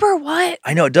Grim Reaper? What?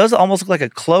 I know. It does almost look like a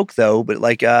cloak, though. But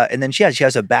and then she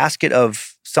has a basket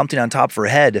of something on top of her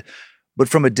head. But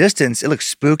from a distance, it looks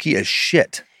spooky as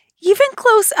shit. Even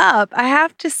close up, I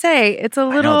have to say, it's a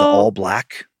little I know, the all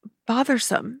black.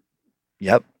 Bothersome.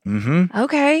 Yep. Mm-hmm.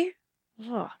 Okay.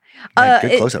 Ugh.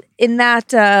 Good close up. In that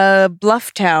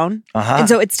bluff town. Uh-huh. And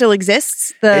so it still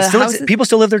exists? People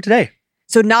still live there today.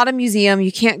 So not a museum.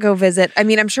 You can't go visit. I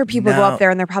mean, I'm sure people go up there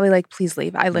and they're probably like, please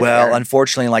leave. I live there. Well,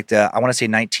 unfortunately, I want to say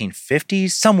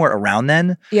 1950s, somewhere around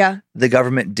then. Yeah. The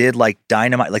government did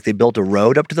dynamite, they built a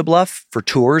road up to the bluff for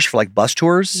tours, for bus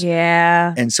tours.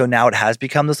 Yeah. And so now it has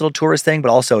become this little tourist thing, but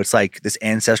also it's this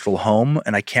ancestral home.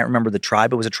 And I can't remember the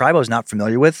tribe. It was a tribe I was not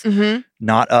familiar with. Mm-hmm.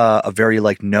 Not a very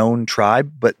known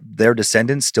tribe, but their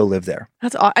descendants still live there.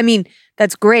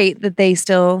 That's great that they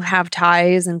still have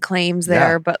ties and claims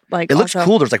there, but it looks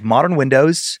cool. There's modern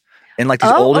windows and these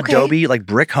old adobe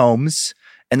brick homes,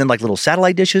 and then little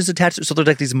satellite dishes attached. So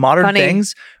there's these modern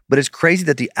things, but it's crazy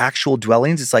that the actual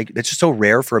dwellings, it's just so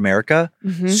rare for America,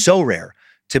 so rare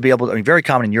to be able to, very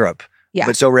common in Europe,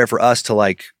 but so rare for us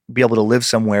to be able to live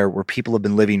somewhere where people have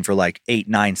been living for like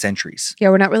 8-9 centuries. Yeah,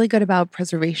 we're not really good about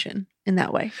preservation in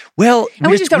that way. Well,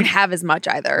 And we just don't have as much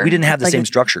either. We didn't have the Like same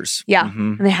structures. Yeah.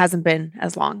 Mhm. And it hasn't been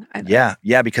as long either.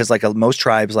 Yeah, because like most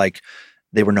tribes, like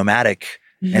they were nomadic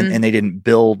Mhm. and they didn't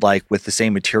build like with the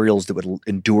same materials that would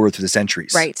endure through the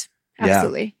centuries. Right. Yeah.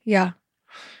 Absolutely. Yeah.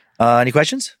 Any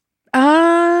questions?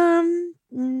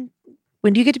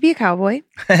 When do you get to be a cowboy?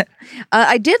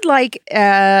 I did like,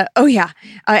 at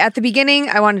the beginning,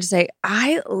 I wanted to say,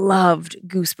 I loved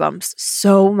Goosebumps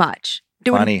so much.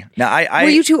 Funny. Now, I were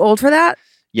you too old for that?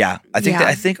 Yeah, I think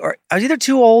Yeah. or I was either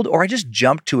too old or I just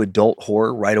jumped to adult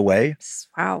horror right away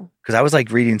Wow. because I was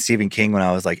like reading Stephen King when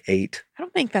I was like 8. I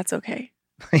don't think that's okay.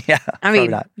 Yeah, I mean,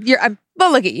 not.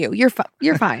 but look at you. You're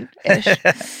fine-ish.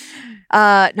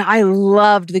 No, I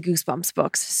loved the Goosebumps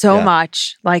books so Yeah.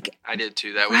 much. Like, I did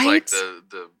too. That was Right? like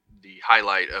the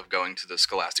highlight of going to the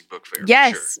Scholastic Book Fair. for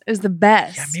yes, sure. it was the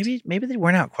best. Yeah, maybe they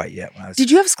weren't out quite yet when I was. Did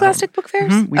you have Scholastic book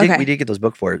fairs? Mhm, we did get those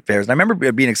book fairs, and I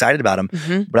remember being excited about them,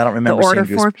 Mhm. but I don't The remember order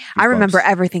seeing form. I Goosebumps. remember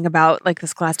everything about like the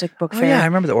Scholastic book Oh fair. yeah, I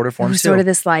remember the order It forms was too. sort of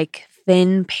this like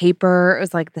thin paper. It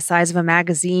was like the size of a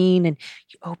magazine, and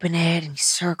you open it and you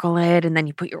circle it, and then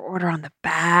you put your order on the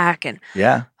back. And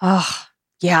Yeah, oh,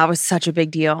 yeah, it was such a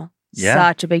big deal. Yeah.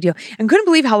 Such a big deal. And couldn't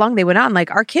believe how long they went on.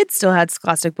 Like our kids still had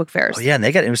Scholastic book fairs. oh yeah, and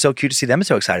it was so cute to see them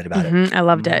so excited about it. Mhm, I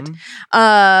loved it.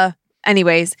 Mhm.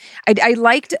 Anyways, I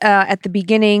liked at the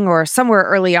beginning or somewhere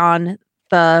early on,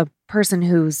 the person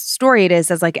whose story it is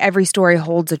says like every story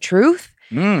holds a truth.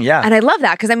 Yeah, And I love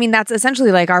that because I mean, that's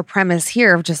essentially like our premise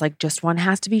here of just one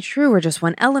has to be true or just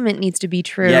one element needs to be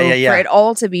true Yeah. for it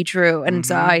all to be true. And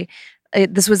so Mhm.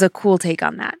 this was a cool take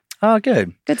on that. oh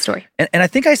good. Good story. And I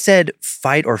think I said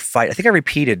fight or fight. I think I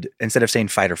repeated instead of saying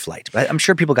fight or flight. But I'm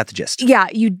sure people got the gist. Yeah,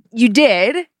 you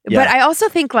did. Yeah. But I also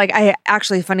think like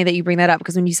actually funny that you bring that up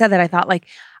because when you said that, I thought like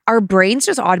our brains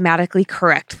just automatically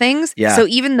correct things. Yeah. So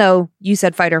even though you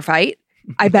said fight or fight,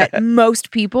 I bet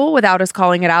most people without us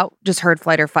calling it out just heard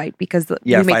flight or fight because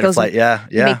Yeah, we make fight or those flight. Yeah,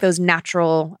 we yeah. make those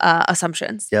natural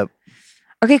assumptions. Yep.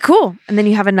 Okay, cool. And then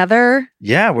you have another.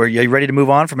 Yeah, are you ready to move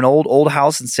on from an old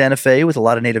house in Santa Fe with a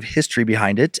lot of native history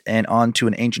behind it and on to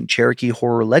an ancient Cherokee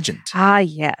horror legend? Ah,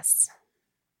 yes.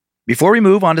 Before we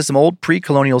move on to some old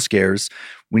pre-colonial scares,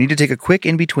 we need to take a quick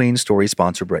in-between story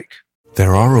sponsor break.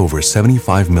 There are over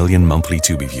 75 million monthly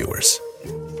Tubi viewers.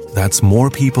 That's more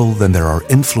people than there are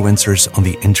influencers on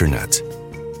the internet.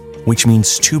 Which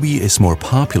means Tubi is more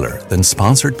popular than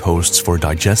sponsored posts for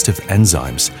digestive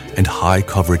enzymes and high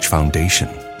coverage foundation.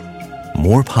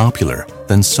 More popular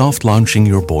than soft launching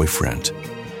your boyfriend.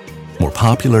 More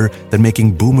popular than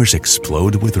making boomers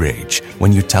explode with rage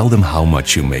when you tell them how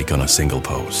much you make on a single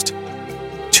post.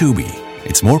 Tubi,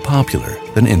 it's more popular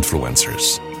than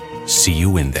influencers. See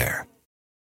you in there.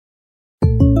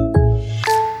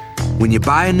 When you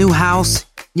buy a new house,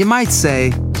 you might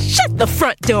say, Shut the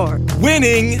front door.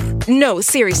 Winning! No,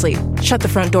 seriously. Shut the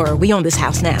front door. We own this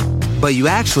house now. but you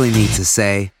actually need to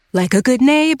say, Like a good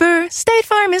neighbor, State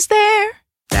Farm is there.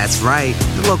 that's right.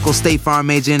 The local State Farm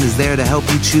agent is there to help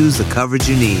you choose the coverage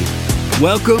you need.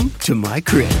 Welcome to my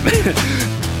crib.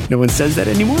 No one says that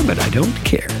anymore, but I don't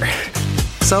care.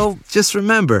 So just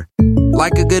remember,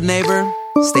 like a good neighbor,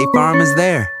 State Farm is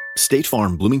there. State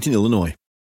Farm, Bloomington, Illinois.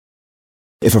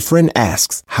 If a friend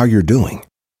asks how you're doing,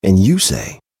 and you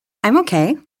say, I'm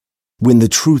okay. when the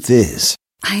truth is,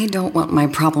 I don't want my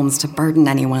problems to burden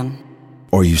anyone.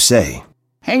 or you say,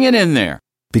 Hang it in there.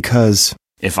 because,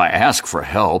 If I ask for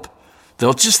help,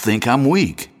 they'll just think I'm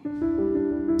weak.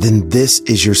 then this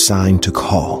is your sign to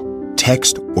call,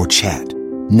 text, or chat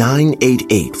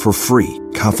 988 for free,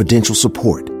 confidential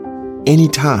support.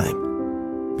 Anytime.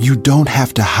 You don't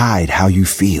have to hide how you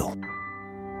feel.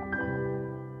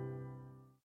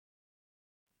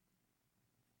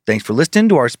 Thanks for listening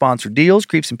to our sponsored deals,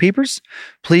 Creeps and Peepers.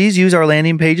 Please use our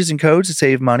landing pages and codes to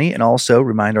save money and also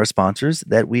remind our sponsors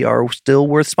that we are still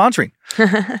worth sponsoring.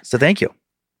 So thank you.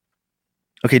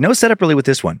 Okay, no setup really with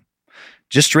this one.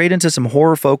 Just straight into some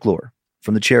horror folklore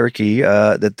from the Cherokee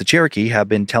that the Cherokee have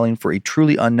been telling for a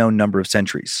truly unknown number of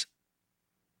centuries.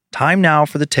 Time now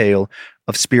for the tale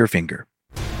of Spearfinger.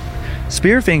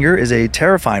 Spearfinger is a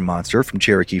terrifying monster from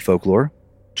Cherokee folklore.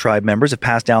 Tribe members have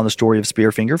passed down the story of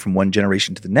Spearfinger from one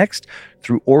generation to the next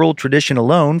through oral tradition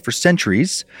alone for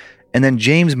centuries, and then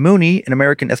James Mooney, an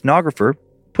American ethnographer,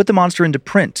 put the monster into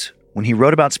print when he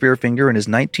wrote about Spearfinger in his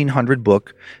 1900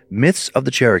 book, Myths of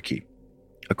the Cherokee.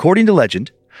 According to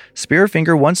legend,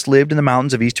 Spearfinger once lived in the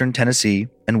mountains of eastern Tennessee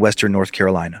and western North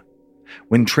Carolina.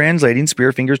 When translating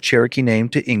Spearfinger's Cherokee name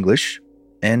to English,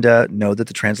 and know that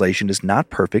the translation is not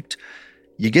perfect,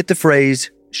 you get the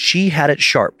phrase, she had it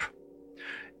sharp.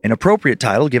 an appropriate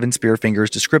title given Spearfinger's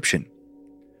description.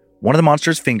 One of the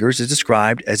monster's fingers is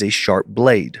described as a sharp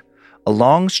blade, a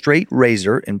long straight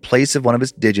razor in place of one of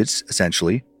its digits,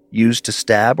 essentially, used to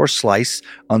stab or slice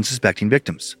unsuspecting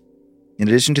victims. In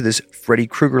addition to this Freddy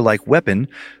Krueger-like weapon,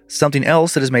 something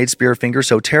else that has made Spearfinger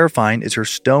so terrifying is her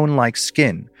stone-like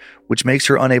skin, which makes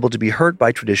her unable to be hurt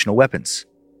by traditional weapons.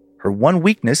 Her one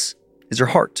weakness is her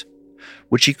heart,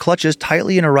 which she clutches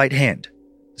tightly in her right hand,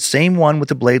 the same one with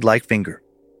the blade-like finger.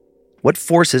 What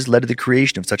forces led to the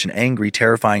creation of such an angry,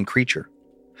 terrifying creature?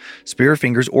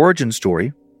 Spearfinger's origin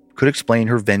story could explain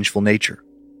her vengeful nature.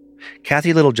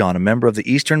 Kathy Littlejohn, a member of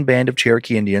the Eastern Band of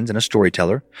Cherokee Indians and a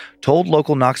storyteller, told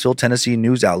local Knoxville, Tennessee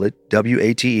news outlet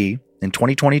WATE in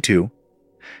 2022,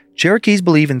 "Cherokees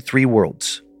believe in 3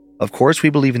 worlds. Of course,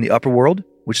 we believe in the upper world,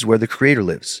 which is where the Creator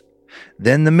lives.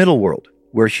 Then the middle world,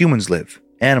 where humans live,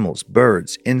 animals,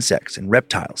 birds, insects, and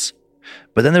reptiles.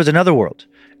 But then there's another world,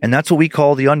 and that's what we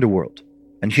call the underworld.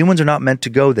 And humans are not meant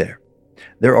to go there.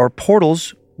 There are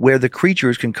portals where the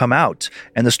creatures can come out,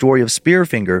 and the story of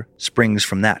Spearfinger springs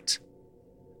from that.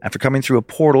 After coming through a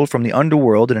portal from the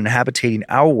underworld and inhabiting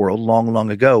our world long,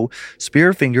 long ago,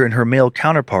 Spearfinger and her male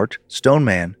counterpart,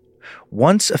 Stoneman,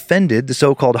 once offended the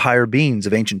so-called higher beings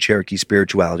of ancient Cherokee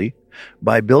spirituality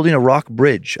by building a rock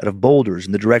bridge out of boulders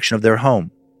in the direction of their home.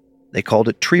 They called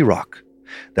it Tree Rock.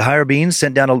 The higher beings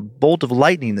sent down a bolt of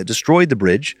lightning that destroyed the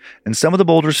bridge, and some of the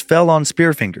boulders fell on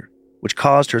Spearfinger, which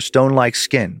caused her stone-like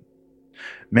skin.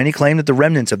 Many claim that the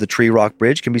remnants of the Tree Rock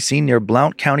Bridge can be seen near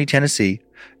Blount County, Tennessee,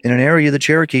 in an area the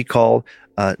Cherokee call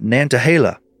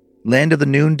Nantahala, Land of the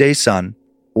Noonday Sun,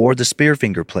 or the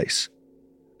Spearfinger Place.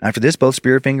 After this, both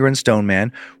Spearfinger and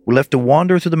Stoneman were left to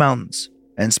wander through the mountains,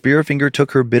 and Spearfinger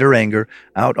took her bitter anger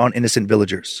out on innocent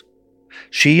villagers.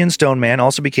 She and Stoneman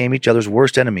also became each other's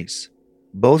worst enemies,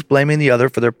 both blaming the other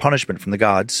for their punishment from the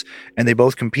gods, and they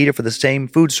both competed for the same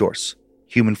food source,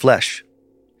 human flesh.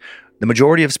 The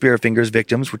majority of Spearfinger's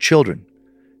victims were children.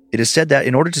 It is said that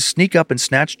in order to sneak up and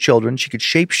snatch children, she could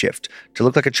shapeshift to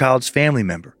look like a child's family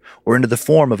member or into the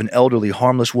form of an elderly,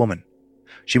 harmless woman.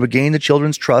 She would gain the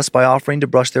children's trust by offering to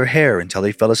brush their hair until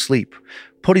they fell asleep,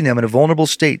 putting them in a vulnerable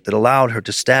state that allowed her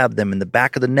to stab them in the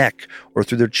back of the neck or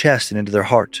through their chest and into their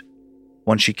heart.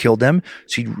 Once she killed them,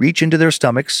 she'd reach into their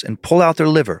stomachs and pull out their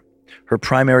liver, her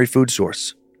primary food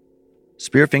source.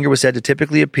 Spearfinger was said to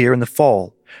typically appear in the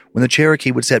fall, when the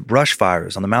Cherokee would set brush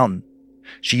fires on the mountain.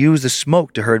 She used the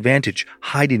smoke to her advantage,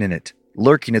 hiding in it,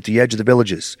 lurking at the edge of the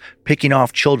villages, picking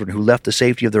off children who left the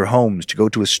safety of their homes to go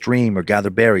to a stream or gather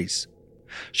berries.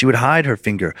 She would hide her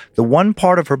finger, the one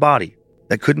part of her body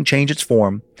that couldn't change its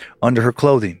form, under her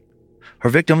clothing. Her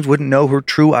victims wouldn't know her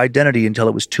true identity until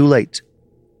it was too late.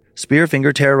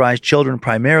 Spearfinger terrorized children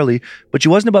primarily, but she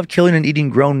wasn't above killing and eating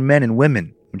grown men and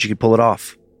women when she could pull it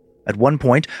off. At one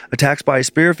point, attacks by a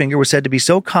Spearfinger were said to be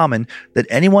so common that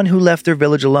anyone who left their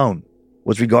village alone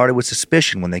was regarded with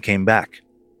suspicion when they came back.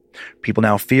 People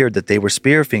now feared that they were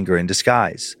Spearfinger in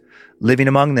disguise, living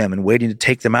among them and waiting to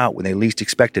take them out when they least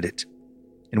expected it.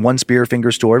 In one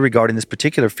Spearfinger story regarding this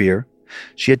particular fear,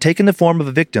 she had taken the form of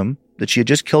a victim that she had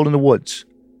just killed in the woods.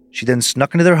 She then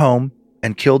snuck into their home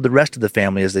and killed the rest of the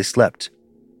family as they slept.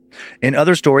 In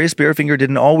other stories, Spearfinger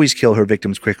didn't always kill her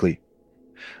victims quickly.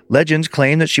 Legends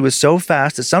claim that she was so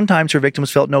fast that sometimes her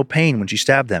victims felt no pain when she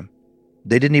stabbed them.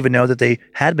 They didn't even know that they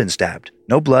had been stabbed.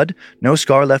 No blood, no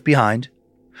scar left behind.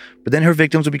 But then her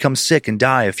victims would become sick and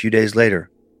die a few days later,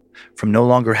 from no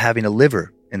longer having a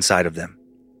liver inside of them.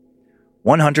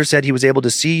 One hunter said he was able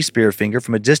to see Spearfinger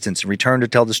from a distance and returned to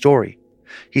tell the story.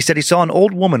 He said he saw an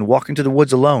old woman walking through the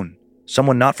woods alone,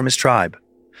 someone not from his tribe,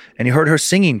 and he heard her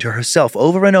singing to herself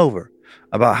over and over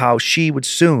about how she would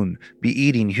soon be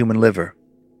eating human liver.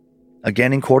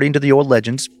 Again, according to the old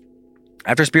legends,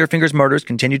 after Spearfinger's murders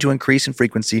continued to increase in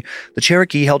frequency, the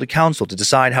Cherokee held a council to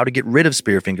decide how to get rid of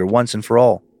Spearfinger once and for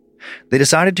all. They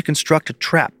decided to construct a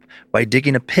trap by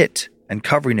digging a pit and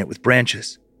covering it with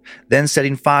branches, then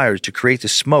setting fires to create the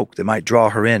smoke that might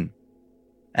draw her in.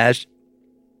 As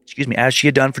she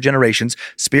had done for generations,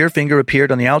 Spearfinger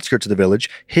appeared on the outskirts of the village,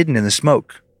 hidden in the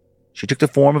smoke. She took the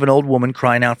form of an old woman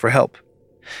crying out for help.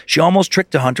 She almost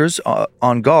tricked the hunters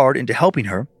on guard into helping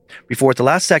her, before at the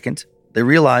last second, they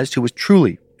realized who was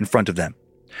truly in front of them.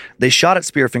 They shot at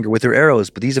Spearfinger with their arrows,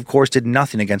 but these of course did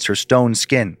nothing against her stone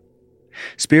skin.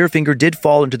 Spearfinger did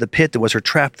fall into the pit that was her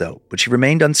trap though, but she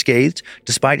remained unscathed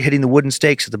despite hitting the wooden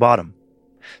stakes at the bottom.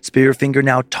 Spearfinger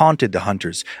now taunted the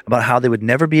hunters about how they would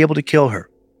never be able to kill her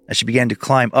as she began to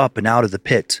climb up and out of the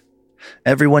pit.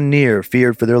 Everyone near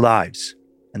feared for their lives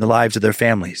and the lives of their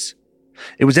families.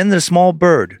 It was then that a small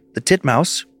bird, the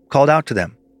titmouse, called out to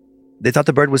them. They thought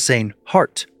the bird was saying,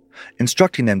 "Heart,"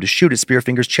 instructing them to shoot at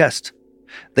Spearfinger's chest.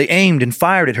 They aimed and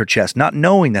fired at her chest, not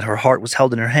knowing that her heart was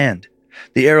held in her hand.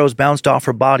 The arrows bounced off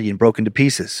her body and broke into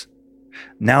pieces.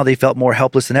 Now they felt more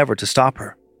helpless than ever to stop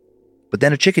her. But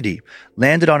then a chickadee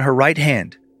landed on her right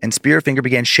hand, and Spearfinger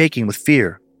began shaking with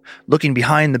fear. Looking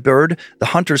behind the bird, the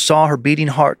hunters saw her beating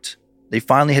heart. They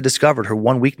finally had discovered her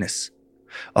one weakness.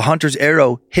 A hunter's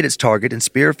arrow hit its target, and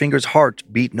Spearfinger's heart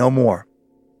beat no more.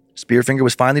 Spearfinger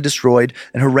was finally destroyed,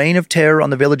 and her reign of terror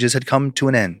on the villages had come to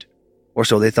an end. Or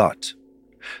so they thought.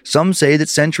 Some say that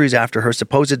centuries after her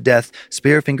supposed death,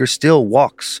 Spearfinger still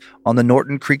walks on the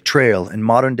Norton Creek Trail in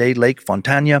modern-day Lake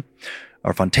Fontana,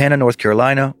 North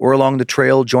Carolina, or along the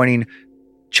trail joining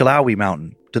Chilawi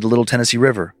Mountain to the Little Tennessee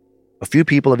River. A few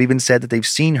people have even said that they've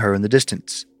seen her in the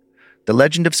distance. The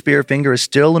legend of Spearfinger is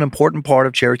still an important part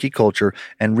of Cherokee culture,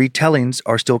 and retellings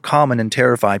are still common and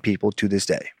terrify people to this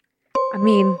day. I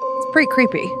mean, it's pretty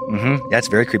creepy. That's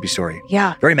a very creepy story.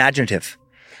 Yeah. Very imaginative.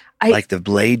 Like the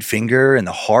blade finger and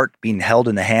the heart being held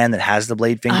in the hand that has the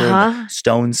blade finger, and the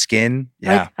stone skin.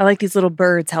 Yeah. I like these little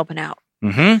birds helping out.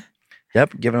 Yep.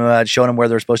 Showing them where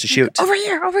they're supposed to shoot. Over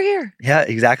here. Yeah,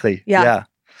 exactly. Yeah.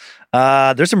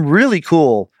 There's some really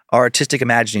cool artistic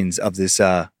imaginings of this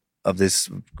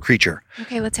creature.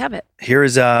 Okay, let's have it. Here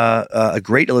is a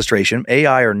great illustration.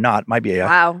 AI or not, might be AI.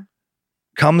 Wow.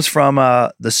 Comes from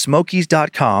the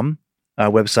Smokies.com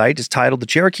website. It's titled The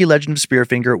Cherokee Legend of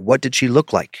Spearfinger, What Did She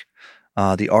Look Like?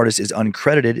 The artist is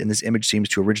uncredited, and this image seems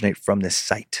to originate from this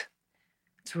site.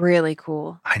 It's really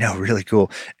cool. I know, really cool.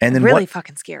 And then really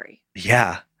fucking scary.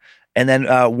 Yeah. And then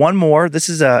one more. This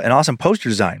is an awesome poster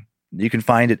design. You can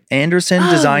find it at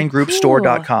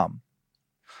AndersonDesignGroupStore.com.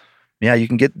 Yeah, you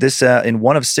can get this in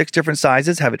one of 6 different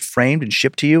sizes, have it framed and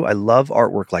shipped to you. I love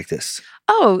artwork like this.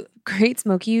 Oh, Great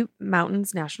Smoky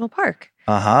Mountains National Park.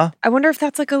 Uh-huh. I wonder if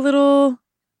that's like a little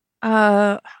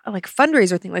like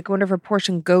fundraiser thing. Like I wonder if a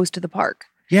portion goes to the park.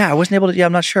 Yeah, I wasn't able to. Yeah,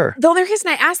 I'm not sure. The only reason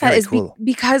I asked that is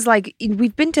because like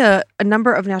we've been to a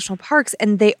number of national parks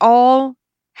and they all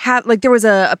have like there was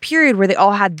a period where they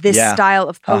all had this style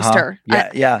of poster.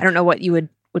 I don't know what you would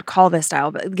call this style,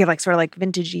 but get like sort of like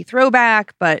vintagey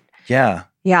throwback. But yeah,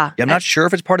 I'm not sure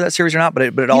if it's part of that series or not. But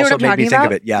it also made me think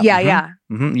of it. Yeah, yeah.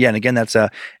 Yeah, and again, that's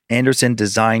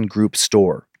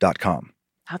AndersonDesignGroupStore.com.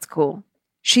 That's cool.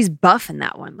 She's buff in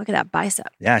that one. Look at that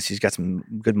bicep. Yeah, she's got some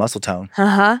good muscle tone.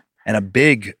 And a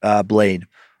big blade.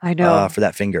 I know. For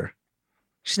that finger.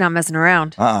 She's not messing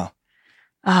around.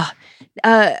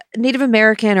 Native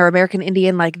American or American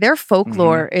Indian, like their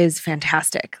folklore is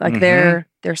fantastic. Like their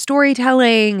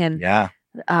storytelling and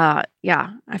I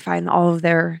find all of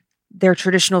their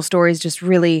traditional stories just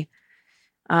really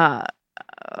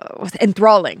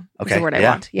enthralling. Is the word I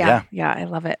want. Yeah, I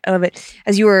love it.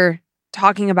 As you were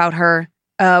talking about her,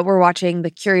 we're watching The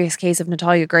Curious Case of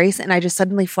Natalia Grace, and I just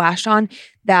suddenly flashed on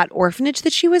that orphanage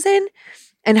that she was in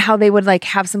and how they would like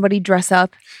have somebody dress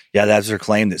up. Yeah, that's her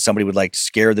claim, that somebody would like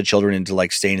scare the children into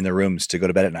like staying in their rooms to go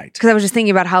to bed at night. Because I was just thinking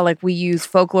about how like we use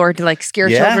folklore to like scare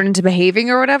children into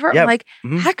behaving or whatever. Yeah. I'm like,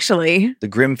 actually. The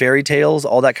grim fairy tales,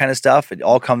 all that kind of stuff, it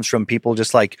all comes from people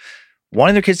just like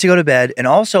wanting their kids to go to bed and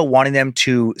also wanting them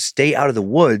to stay out of the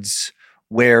woods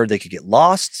where they could get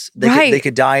lost. They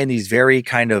could die in these very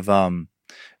kind of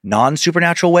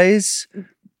non-supernatural ways.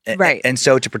 Right. And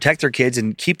so to protect their kids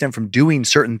and keep them from doing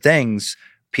certain things,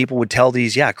 people would tell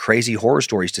these, crazy horror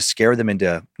stories to scare them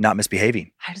into not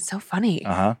misbehaving. It's so funny.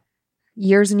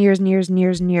 Years and years and years and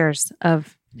years and years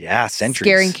of centuries.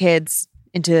 Scaring kids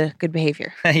into good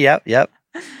behavior. Yep.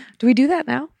 Do we do that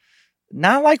now?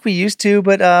 Not like we used to,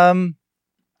 but I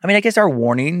mean, I guess our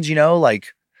warnings,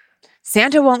 like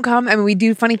Santa won't come. I mean, we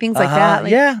do funny things like that.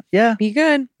 Like, yeah. Be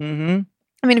good.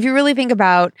 I mean, if you really think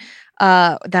about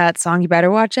that song, You Better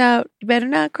Watch Out, You Better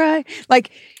Not Cry.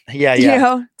 Like, you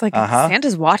know, it's like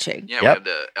Santa's watching. Yeah, we have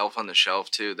the Elf on the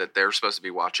Shelf too, that they're supposed to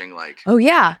be watching. Like, oh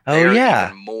yeah,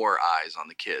 even more eyes on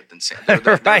the kid than Santa.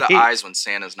 They're the eyes when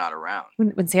Santa's not around.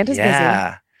 When Santa's busy.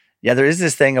 Yeah, there is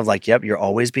this thing of like, you're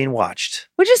always being watched,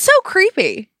 which is so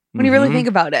creepy when you really think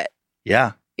about it.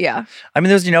 Yeah. I mean,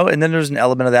 there's and then there's an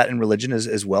element of that in religion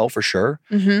as well, for sure.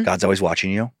 God's always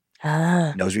watching you.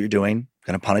 Knows what you're doing.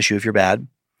 Going to punish you if you're bad.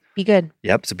 Be good.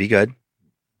 Yep. So be good.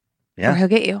 Yeah. Or he'll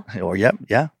get you. Or yeah.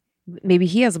 Maybe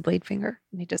he has a blade finger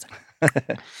and he doesn't.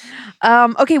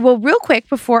 Okay. Well, real quick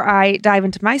before I dive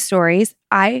into my stories,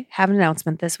 I have an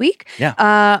announcement this week.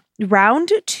 Yeah.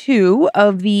 Round 2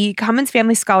 of the Cummins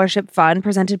Family Scholarship Fund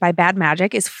presented by Bad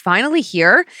Magic is finally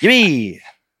here. Yippee!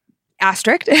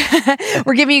 Asterisk.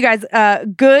 We're giving you guys a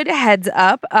good heads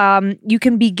up. You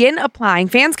can begin applying.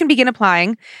 Fans can begin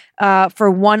applying for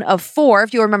one of 4.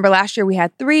 If you remember last year, we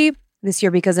had 3. This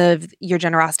year, because of your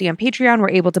generosity on Patreon, we're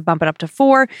able to bump it up to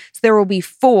 4. So there will be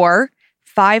 4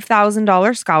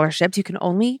 $5,000 scholarships. You can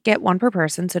only get one per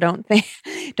person, so don't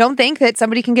think that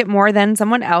somebody can get more than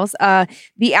someone else.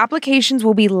 The applications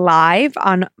will be live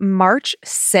on March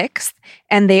 6th,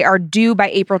 and they are due by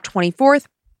April 24th.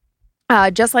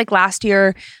 Just like last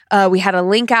year, we had a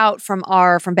link out from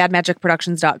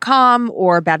badmagicproductions.com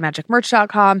or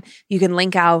badmagicmerch.com. You can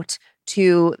link out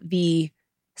to the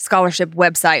scholarship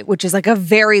website, which is like a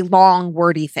very long,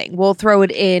 wordy thing. We'll throw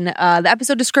it in the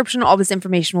episode description. All this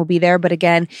information will be there. But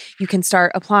again, you can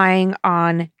start applying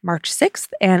on March 6th,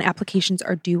 and applications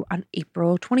are due on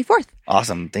April 24th.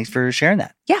 Awesome. Thanks for sharing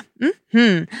that. Yeah.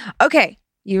 Okay.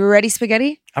 You ready,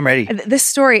 Spaghetti? I'm ready. This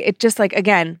story, it just like,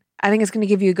 again, I think it's going to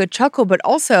give you a good chuckle, but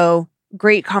also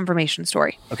great confirmation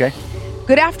story. Okay.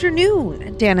 Good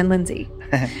afternoon, Dan and Lindsay.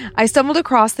 I stumbled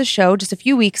across the show just a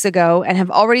few weeks ago and have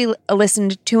already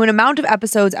listened to an amount of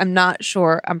episodes I'm not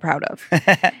sure I'm proud of.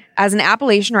 As an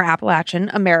Appalachian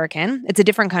American, it's a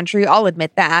different country, I'll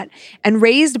admit that, and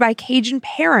raised by Cajun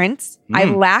parents, I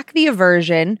lack the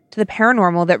aversion to the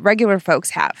paranormal that regular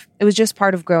folks have. It was just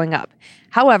part of growing up.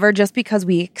 However, just because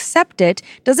we accept it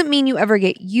doesn't mean you ever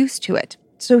get used to it.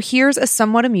 So here's a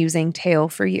somewhat amusing tale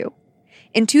for you.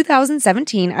 In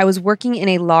 2017, I was working in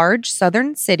a large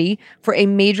southern city for a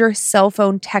major cell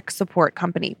phone tech support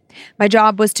company. My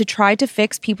job was to try to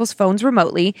fix people's phones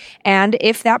remotely, and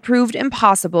if that proved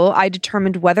impossible, I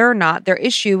determined whether or not their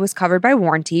issue was covered by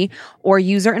warranty or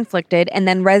user-inflicted, and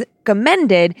then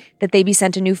recommended that they be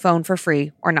sent a new phone for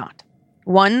free or not.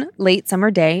 One late summer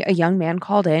day, a young man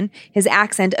called in, his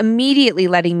accent immediately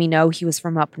letting me know he was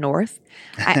from up north.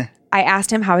 I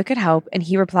asked him how I could help, and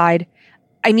he replied,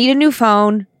 I need a new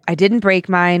phone. I didn't break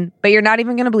mine, but you're not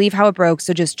even going to believe how it broke,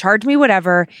 so just charge me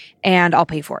whatever, and I'll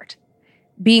pay for it.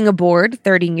 Being a bored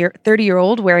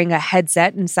 30-year-old wearing a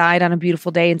headset inside on a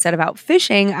beautiful day instead of out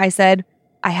fishing, I said,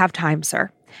 I have time,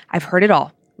 sir. I've heard it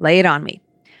all. Lay it on me.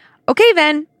 Okay,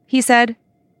 then, he said.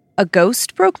 A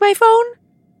ghost broke my phone?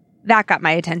 That got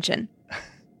my attention.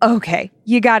 Okay,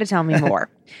 you got to tell me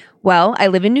more. Well, I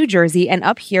live in New Jersey, and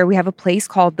up here we have a place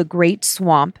called the Great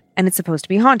Swamp, and it's supposed to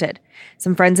be haunted.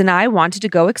 Some friends and I wanted to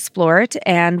go explore it,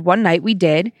 and one night we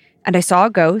did, and I saw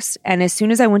a ghost, and as soon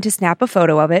as I went to snap a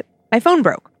photo of it, my phone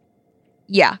broke.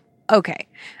 Yeah, okay.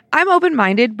 I'm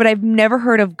open-minded, but I've never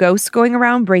heard of ghosts going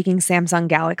around breaking Samsung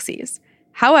Galaxies.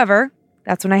 However,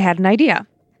 that's when I had an idea.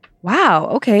 Wow,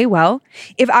 okay, well,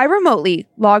 if I remotely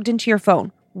logged into your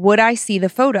phone, would I see the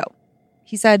photo?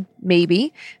 He said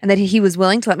maybe, and that he was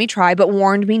willing to let me try, but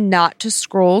warned me not to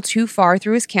scroll too far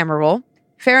through his camera roll.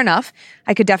 Fair enough.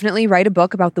 I could definitely write a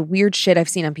book about the weird shit I've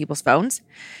seen on people's phones.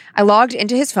 I logged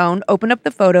into his phone, opened up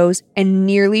the photos, and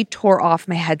nearly tore off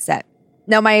my headset.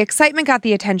 Now, my excitement got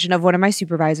the attention of one of my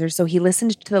supervisors, so he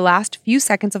listened to the last few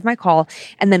seconds of my call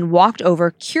and then walked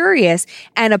over, curious,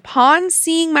 and upon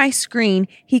seeing my screen,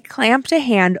 he clamped a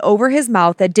hand over his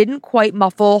mouth that didn't quite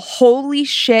muffle, holy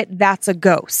shit, that's a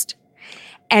ghost.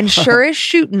 And sure as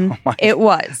shootin', it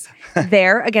was.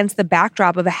 There, against the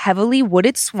backdrop of a heavily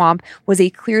wooded swamp, was a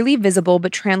clearly visible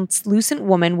but translucent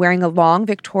woman wearing a long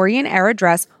Victorian-era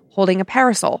dress holding a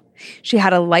parasol. She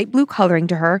had a light blue coloring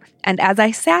to her, and as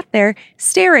I sat there,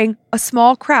 staring, a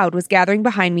small crowd was gathering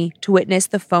behind me to witness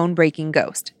the phone-breaking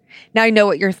ghost. Now I know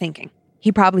what you're thinking.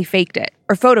 He probably faked it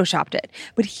or photoshopped it.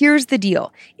 But here's the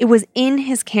deal. It was in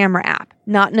his camera app,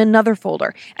 not in another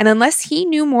folder. And unless he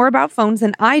knew more about phones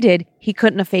than I did, he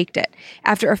couldn't have faked it.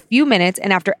 After a few minutes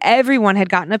and after everyone had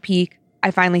gotten a peek,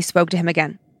 I finally spoke to him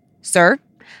again. Sir,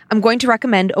 I'm going to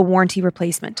recommend a warranty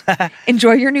replacement.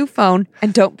 Enjoy your new phone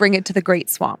and don't bring it to the Great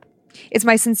Swamp. It's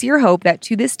my sincere hope that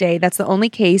to this day, that's the only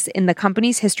case in the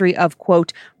company's history of,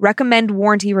 quote, recommend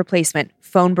warranty replacement,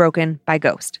 phone broken by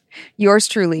ghost. Yours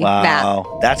truly, Matt.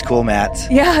 Wow, that's cool, Matt.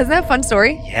 Yeah, isn't that a fun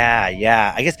story?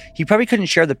 Yeah. I guess he probably couldn't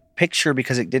share the picture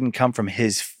because it didn't come from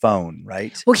his phone,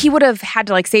 right? Well, he would have had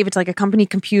to like save it to like a company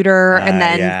computer and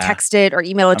then text it or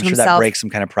email it to I'm sure himself. That breaks some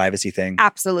kind of privacy thing.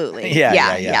 Absolutely.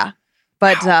 Yeah.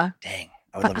 But dang,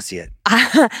 I would love to see it.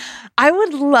 I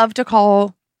would love to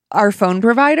call our phone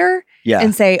provider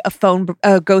and say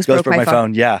a ghost broke my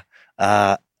phone. Yeah.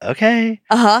 Okay.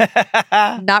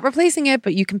 Not replacing it,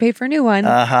 but you can pay for a new one.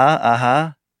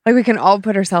 Like we can all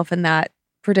put ourselves in that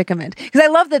predicament. Because I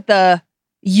love that the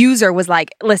user was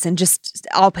like, listen, just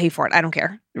I'll pay for it. I don't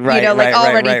care. Right.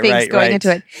 Already things going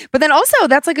into it. But then also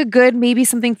that's like a good, maybe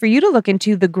something for you to look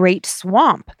into, the Great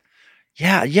Swamp.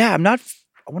 Yeah.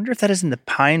 I wonder if that is in the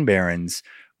Pine Barrens,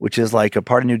 which is like a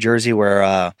part of New Jersey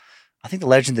where I think the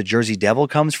legend of the Jersey Devil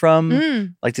comes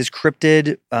from like this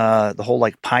cryptid, the whole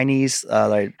like Pineys.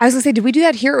 Like, I was gonna say, did we do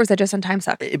that here or was that just on Time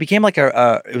Suck? it became like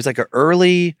it was like an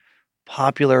early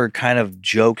popular kind of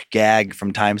joke gag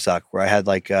from Time Suck where I had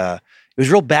like, it was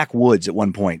real backwoods at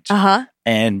one point.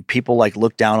 And people like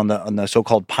looked down on the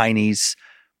so-called Pineys.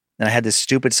 And I had this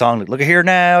stupid song like, look at here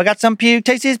now, I got some puke,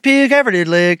 taste this puke, ever did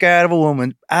lick out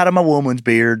of my woman's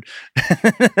beard.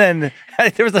 And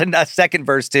there was a second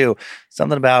verse too.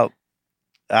 Something about,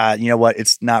 you know what?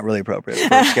 It's not really appropriate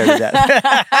for Scared to Death.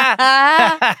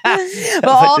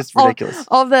 Well, just ridiculous.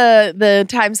 All the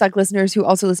Time Suck listeners who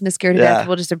also listen to Scared to Death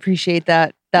will just appreciate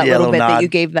that little bit nod. that you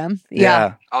gave them.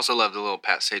 Yeah. I also love the little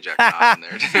Pat Sajak nod in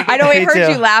there too. I know I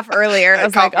heard you laugh earlier. I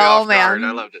was like, oh man.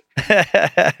 I loved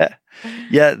it.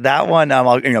 Yeah, that one,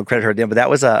 I'll credit her again, but that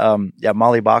was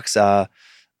Molly Box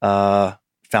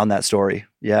found that story.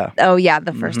 Yeah. Oh yeah,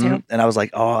 the first two. And I was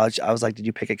like, did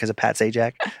you pick it because of Pat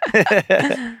Sajak?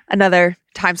 Another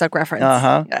Time Suck reference.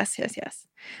 Yes.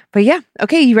 But yeah,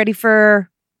 okay, you ready for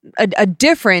a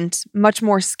different, much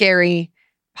more scary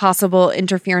possible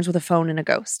interference with a phone and a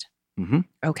ghost?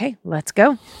 Okay, let's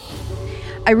go.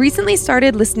 I recently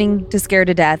started listening to Scared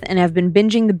to Death and have been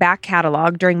binging the back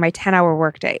catalog during my 10-hour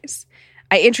workdays.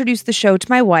 I introduced the show to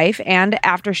my wife, and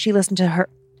after she listened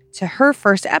to her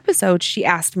first episode, she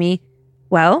asked me,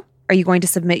 well, are you going to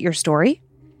submit your story?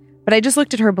 But I just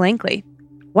looked at her blankly.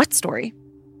 What story?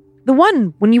 The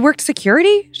one when you worked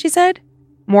security, she said.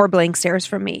 More blank stares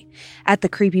from me. At the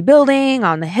creepy building,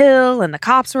 on the hill, and the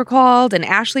cops were called, and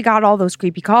Ashley got all those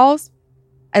creepy calls.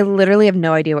 I literally have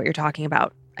no idea what you're talking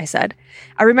about, I said.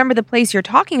 I remember the place you're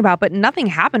talking about, but nothing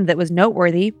happened that was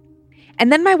noteworthy.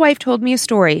 And then my wife told me a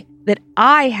story that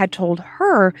I had told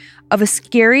her of a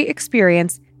scary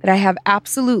experience that I have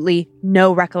absolutely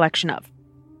no recollection of.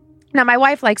 Now, my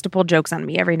wife likes to pull jokes on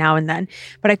me every now and then,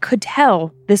 but I could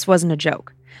tell this wasn't a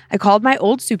joke. I called my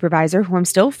old supervisor, who I'm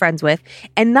still friends with,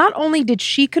 and not only did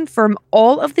she confirm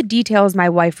all of the details my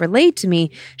wife relayed to me,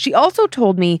 she also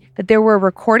told me that there were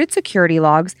recorded security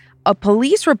logs, a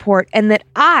police report, and that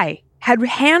I had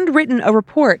handwritten a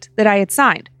report that I had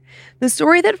signed. The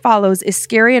story that follows is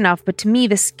scary enough, but to me,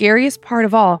 the scariest part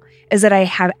of all is that I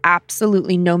have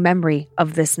absolutely no memory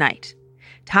of this night.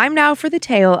 Time now for the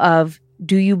tale of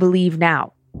Do You Believe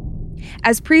Now?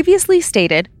 As previously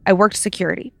stated, I worked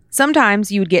security.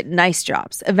 Sometimes you would get nice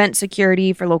jobs, event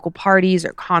security for local parties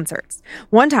or concerts.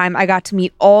 One time, I got to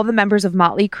meet all the members of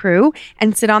Motley Crue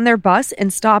and sit on their bus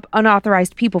and stop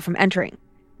unauthorized people from entering.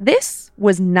 This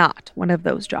was not one of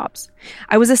those jobs.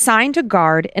 I was assigned to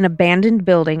guard an abandoned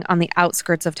building on the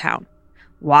outskirts of town.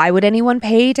 Why would anyone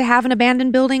pay to have an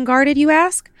abandoned building guarded, you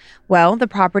ask? Well, the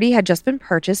property had just been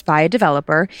purchased by a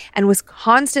developer and was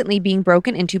constantly being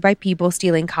broken into by people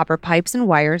stealing copper pipes and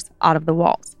wires out of the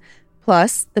walls.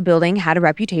 Plus, the building had a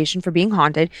reputation for being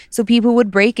haunted, so people would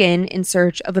break in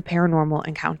search of a paranormal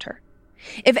encounter.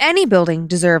 If any building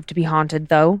deserved to be haunted,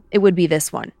 though, it would be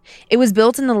this one. It was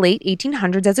built in the late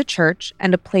 1800s as a church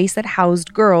and a place that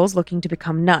housed girls looking to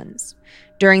become nuns.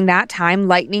 During that time,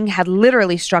 lightning had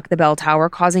literally struck the bell tower,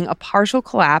 causing a partial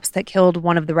collapse that killed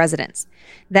one of the residents.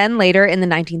 Then later in the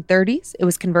 1930s, it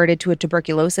was converted to a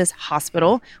tuberculosis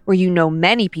hospital where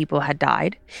many people had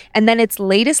died. And then its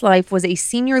latest life was a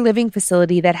senior living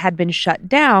facility that had been shut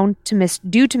down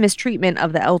due to mistreatment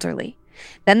of the elderly.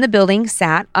 Then the building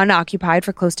sat unoccupied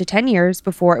for close to 10 years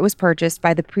before it was purchased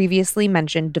by the previously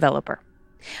mentioned developer.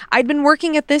 I'd been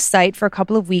working at this site for a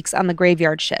couple of weeks on the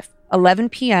graveyard shift, 11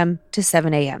 p.m. to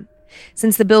 7 a.m.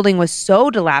 Since the building was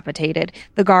so dilapidated,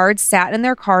 the guards sat in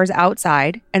their cars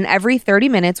outside, and every 30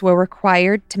 minutes were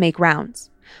required to make rounds.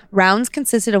 Rounds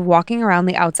consisted of walking around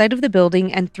the outside of the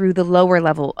building and through the lower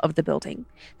level of the building.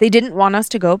 They didn't want us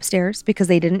to go upstairs because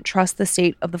they didn't trust the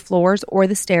state of the floors or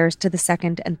the stairs to the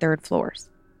second and third floors.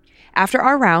 After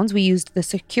our rounds, we used the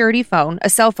security phone, a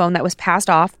cell phone that was passed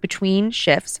off between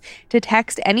shifts, to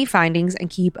text any findings and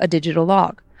keep a digital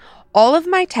log. All of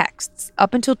my texts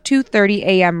up until 2:30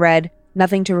 a.m. read,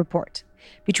 nothing to report.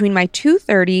 Between my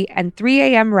 2:30 and 3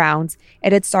 a.m. rounds,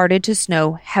 it had started to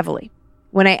snow heavily.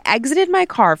 When I exited my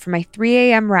car for my 3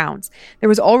 a.m. rounds, there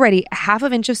was already a half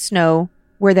of inch of snow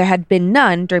where there had been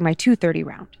none during my 2:30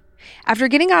 round. After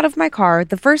getting out of my car,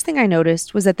 the first thing I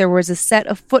noticed was that there was a set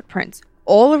of footprints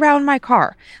all around my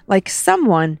car, like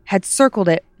someone had circled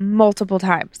it multiple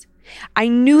times. I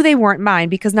knew they weren't mine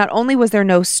because not only was there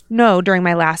no snow during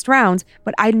my last rounds,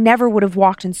 but I never would have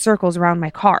walked in circles around my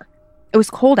car. It was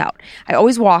cold out. I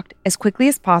always walked as quickly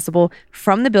as possible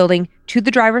from the building to the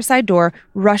driver's side door,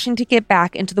 rushing to get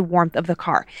back into the warmth of the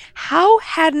car. How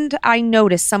hadn't I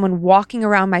noticed someone walking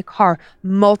around my car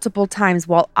multiple times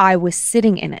while I was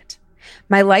sitting in it?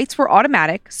 My lights were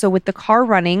automatic, so with the car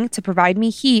running to provide me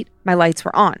heat, my lights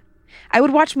were on. I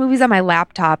would watch movies on my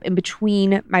laptop in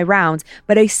between my rounds,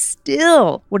 but I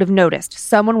still would have noticed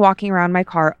someone walking around my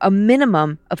car a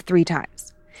minimum of 3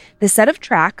 times. The set of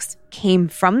tracks came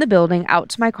from the building out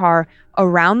to my car,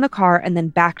 around the car, and then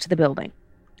back to the building.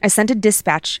 I sent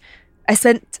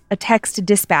a text to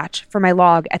dispatch for my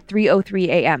log at 3:03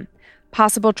 a.m.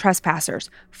 Possible trespassers,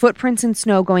 footprints in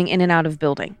snow going in and out of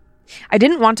building. I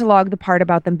didn't want to log the part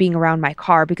about them being around my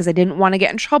car because I didn't want to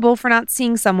get in trouble for not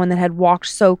seeing someone that had walked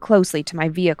so closely to my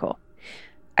vehicle.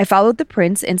 I followed the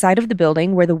prints inside of the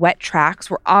building where the wet tracks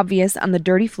were obvious on the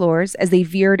dirty floors as they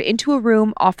veered into a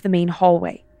room off the main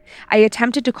hallway. I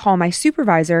attempted to call my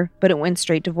supervisor, but it went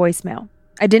straight to voicemail.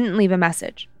 I didn't leave a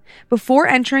message. Before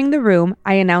entering the room,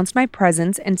 I announced my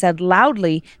presence and said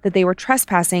loudly that they were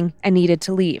trespassing and needed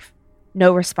to leave.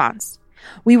 No response.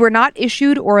 We were not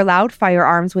issued or allowed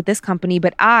firearms with this company,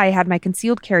 but I had my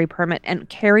concealed carry permit and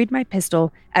carried my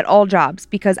pistol at all jobs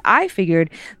because I figured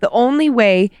the only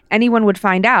way anyone would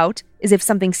find out is if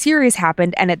something serious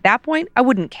happened, and at that point, I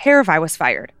wouldn't care if I was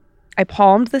fired. I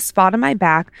palmed the spot on my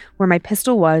back where my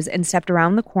pistol was and stepped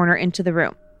around the corner into the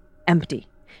room. Empty.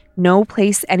 No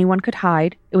place anyone could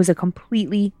hide. It was a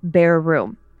completely bare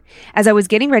room. As I was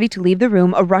getting ready to leave the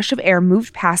room, a rush of air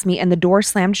moved past me and the door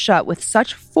slammed shut with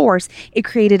such force it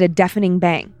created a deafening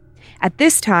bang. At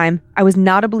this time, I was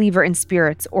not a believer in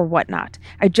spirits or whatnot.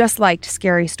 I just liked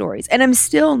scary stories, and I'm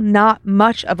still not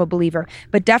much of a believer,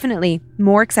 but definitely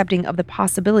more accepting of the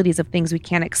possibilities of things we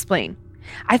can't explain.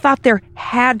 I thought there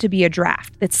had to be a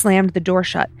draft that slammed the door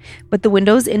shut, but the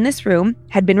windows in this room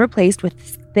had been replaced with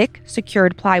thick,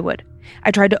 secured plywood.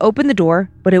 I tried to open the door,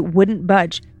 but it wouldn't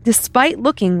budge, despite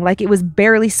looking like it was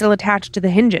barely still attached to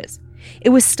the hinges. It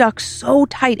was stuck so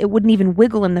tight it wouldn't even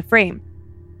wiggle in the frame.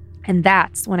 And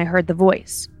that's when I heard the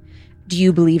voice. "Do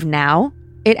you believe now?"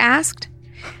 it asked.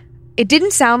 It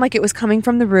didn't sound like it was coming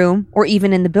from the room or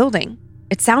even in the building.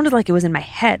 It sounded like it was in my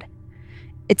head.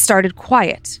 It started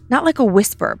quiet, not like a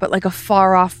whisper, but like a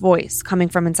far-off voice coming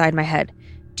from inside my head.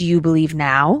 "Do you believe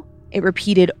now?" It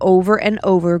repeated over and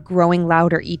over, growing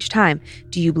louder each time.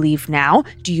 "Do you believe now?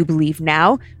 Do you believe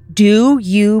now? Do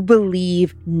you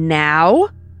believe now?"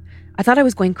 I thought I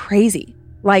was going crazy.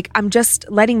 Like I'm just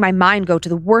letting my mind go to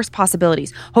the worst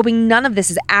possibilities, hoping none of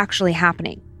this is actually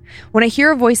happening. When I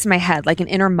hear a voice in my head, like an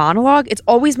inner monologue, it's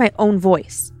always my own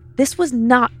voice. This was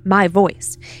not my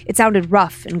voice. It sounded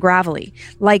rough and gravelly,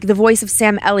 like the voice of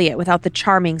Sam Elliott without the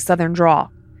charming southern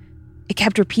drawl. It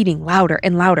kept repeating louder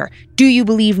and louder. "Do you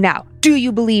believe now? Do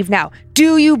you believe now?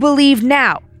 Do you believe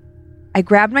now?" I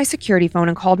grabbed my security phone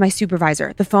and called my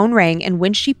supervisor. The phone rang, and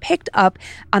when she picked up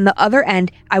on the other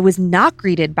end, I was not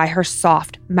greeted by her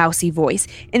soft, mousy voice.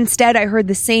 Instead, I heard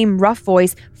the same rough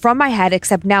voice from my head,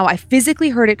 except now I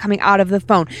physically heard it coming out of the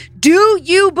phone. "Do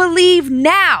you believe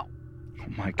now?" Oh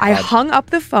my God. I hung up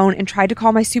the phone and tried to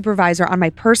call my supervisor on my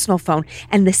personal phone,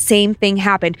 and the same thing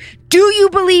happened. "Do you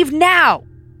believe now?"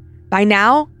 By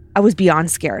now, I was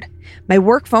beyond scared. My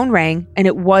work phone rang, and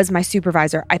it was my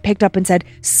supervisor. I picked up and said,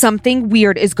 "Something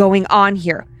weird is going on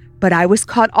here." But I was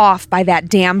cut off by that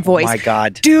damn voice. Oh my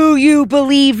God. "Do you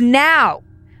believe now?"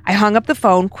 I hung up the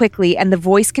phone quickly, and the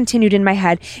voice continued in my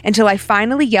head until I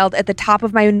finally yelled at the top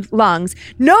of my lungs,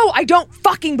 "No, I don't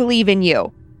fucking believe in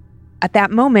you." At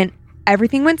that moment,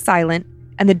 everything went silent,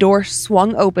 and the door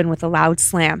swung open with a loud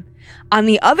slam. On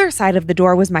the other side of the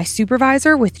door was my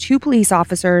supervisor with 2 police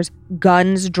officers,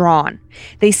 guns drawn.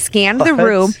 They scanned the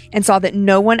room and saw that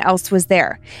no one else was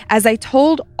there. As I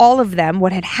told all of them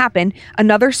what had happened,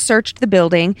 another searched the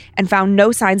building and found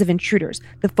no signs of intruders.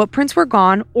 The footprints were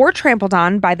gone or trampled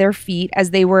on by their feet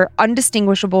as they were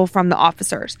undistinguishable from the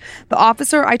officers. The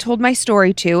officer I told my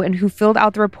story to and who filled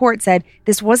out the report said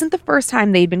this wasn't the first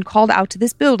time they'd been called out to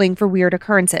this building for weird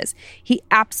occurrences. He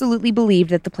absolutely believed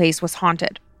that the place was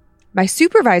haunted. My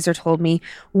supervisor told me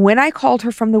when I called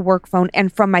her from the work phone and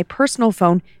from my personal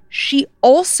phone, she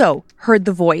also heard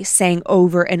the voice saying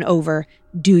over and over,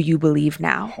 "Do you believe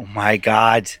now?" Oh my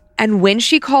God. And when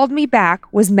she called me back,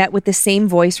 was met with the same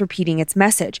voice repeating its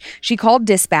message. She called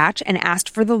dispatch and asked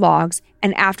for the logs,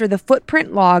 and after the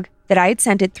footprint log that I had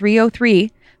sent at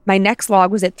 3:03, my next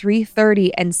log was at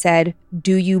 3:30 and said,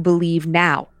 "Do you believe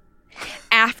now?"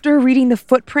 After reading the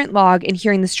footprint log and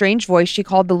hearing the strange voice, she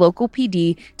called the local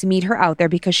PD to meet her out there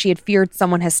because she had feared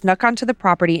someone had snuck onto the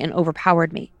property and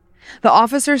overpowered me. The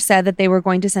officers said that they were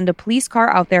going to send a police car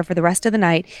out there for the rest of the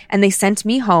night, and they sent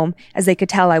me home as they could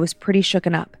tell I was pretty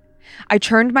shooken up. I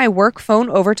turned my work phone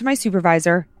over to my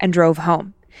supervisor and drove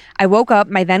home. I woke up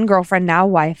my then girlfriend, now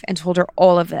wife, and told her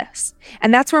all of this.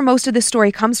 And that's where most of this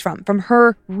story comes from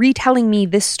her retelling me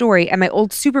this story and my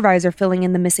old supervisor filling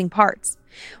in the missing parts.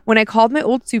 When I called my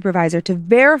old supervisor to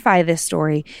verify this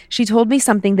story, she told me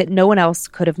something that no one else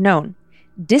could have known.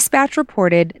 Dispatch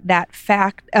reported that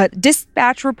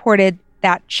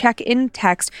check-in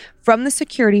text from the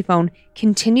security phone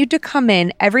continued to come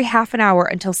in every half an hour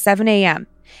until 7 a.m.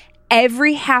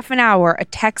 Every half an hour, a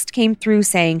text came through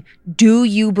saying, "Do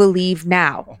you believe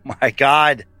now?" Oh my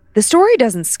God. The story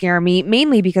doesn't scare me,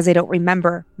 mainly because I don't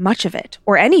remember much of it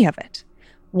or any of it.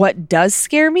 What does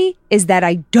scare me is that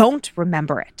I don't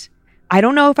remember it. I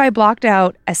don't know if I blocked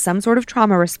out as some sort of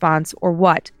trauma response or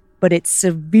what, but it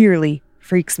severely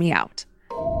freaks me out.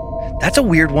 That's a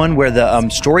weird one where the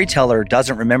storyteller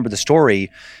doesn't remember the story.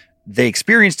 They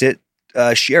experienced it,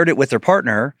 shared it with their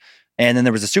partner, and then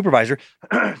there was a supervisor,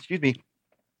 excuse me,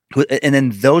 and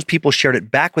then those people shared it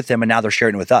back with them, and now they're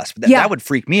sharing it with us. That would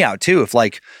freak me out too if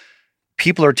like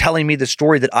people are telling me the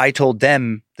story that I told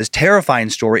them, this terrifying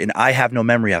story, and I have no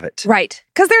memory of it. Right.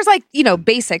 Because there's like,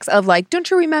 basics of like, don't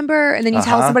you remember? And then you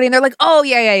tell somebody and they're like, oh,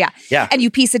 yeah. Yeah. And you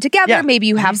piece it together. Yeah. Maybe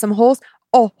you have some holes.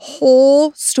 A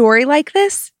whole story like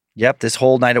this. Yep. This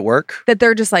whole night at work. That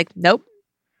they're just like, nope.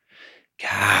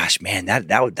 Gosh, man,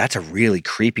 that's a really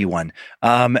creepy one.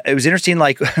 It was interesting,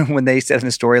 like when they said in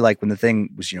the story, like when the thing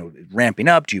was, ramping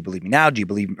up. Do you believe me now? Do you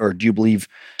believe now? Do you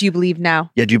believe now?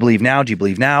 Yeah. Do you believe now? Do you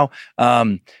believe now?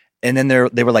 And then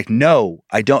they were like, no,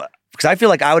 I don't, because I feel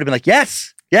like I would have been like,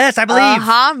 yes, I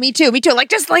believe. Me too. Like,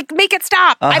 just like make it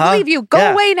stop. I believe you. Go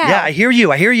away now. Yeah. I hear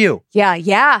you.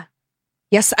 Yeah.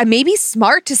 Yes. I may be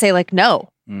smart to say like, no.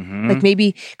 Mm-hmm. Like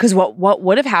maybe, because what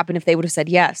would have happened if they would have said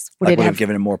yes? Would have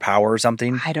given him more power or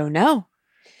something? I don't know.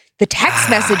 The text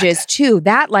messages too,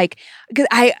 that like, cause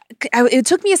it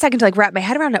took me a second to like wrap my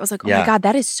head around it. I was like, oh my God,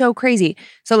 that is so crazy.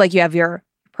 So like you have your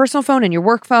personal phone and your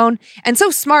work phone, and so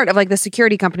smart of like the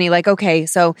security company, like, okay,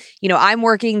 so, I'm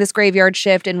working this graveyard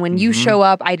shift, and when you show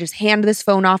up, I just hand this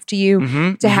phone off to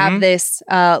you to have this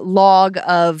log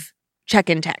of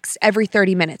check-in text every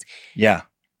 30 minutes. Yeah.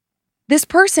 This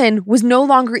person was no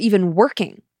longer even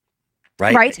working.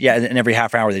 Right? Yeah, and every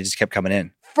half hour they just kept coming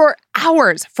in. For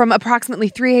hours, from approximately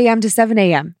 3 a.m. to 7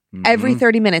 a.m. Every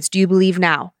 30 minutes. Do you believe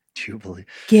now? Do you believe?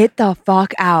 Get the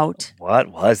fuck out. What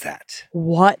was that?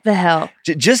 What the hell?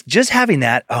 Just having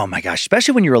that, oh my gosh,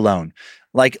 especially when you're alone.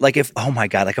 Like if, oh my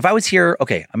God, like if I was here,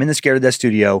 okay, I'm in the Scared to Death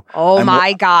studio. Oh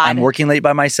my God. I'm working late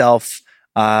by myself.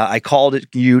 I called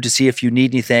you to see if you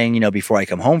need anything, before I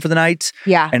come home for the night.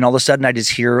 Yeah. And all of a sudden I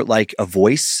just hear like a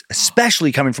voice,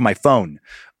 especially coming from my phone.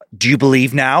 Do you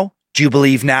believe now? Do you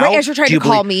believe now? Right, as you're trying to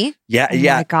call me? Yeah, oh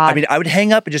my God. I mean, I would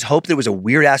hang up and just hope there was a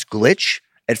weird ass glitch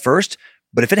at first.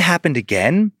 But if it happened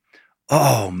again,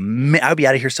 oh man, I would be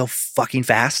out of here so fucking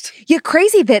fast. Yeah,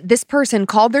 crazy that this person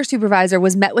called their supervisor,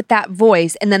 was met with that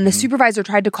voice, and then the supervisor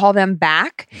tried to call them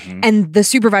back, and the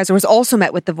supervisor was also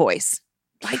met with the voice.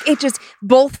 Like it just,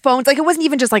 both phones, like it wasn't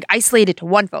even just like isolated to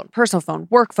one phone, personal phone,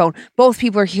 work phone. Both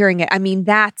people are hearing it. I mean,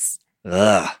 that's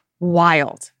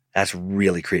wild. That's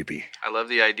really creepy. I love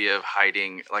the idea of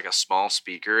hiding like a small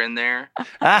speaker in there and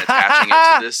attaching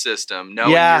it to this system,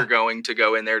 knowing you're going to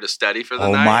go in there to study for the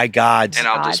night. Oh my God. And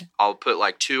I'll put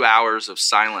like 2 hours of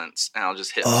silence and I'll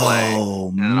just hit play. Oh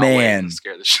and then man. I'll wait and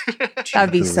scare the shit.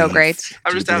 That'd be so great.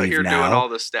 I'm just out here doing all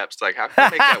the steps. Like, how can I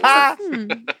make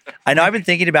that work? I know I've been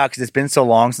thinking about, because it's been so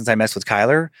long since I messed with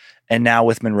Kyler and now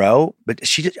with Monroe, but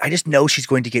I just know she's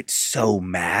going to get so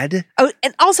mad. Oh,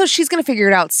 and also she's going to figure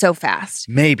it out so fast.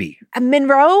 Maybe. And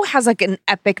Monroe has like an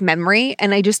epic memory,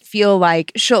 and I just feel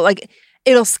like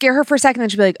it'll scare her for a second,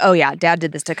 and she'll be like, oh yeah, Dad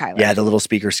did this to Kyler. Yeah, the little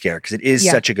speaker scare, because it is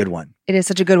such a good one. It is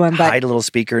such a good one. But hide a little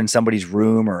speaker in somebody's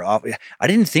room or off. I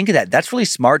didn't think of that. That's really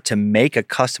smart to make a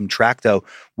custom track though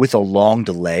with a long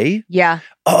delay. Yeah.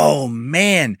 Oh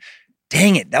man.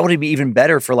 Dang it. That would be even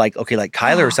better for like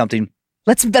Kyler or something.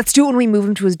 Let's do it when we move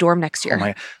him to his dorm next year. Oh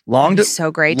my,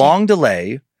 so great. Long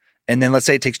delay. And then let's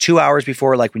say it takes 2 hours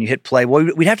before, like when you hit play. Well,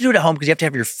 we'd have to do it at home because you have to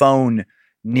have your phone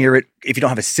near it if you don't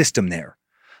have a system there.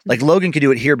 Like Logan could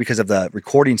do it here because of the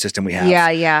recording system we have.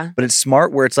 Yeah. But it's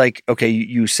smart where it's like, okay,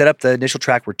 you set up the initial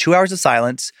track where 2 hours of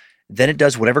silence, then it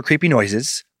does whatever creepy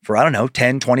noises for,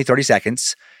 10, 20, 30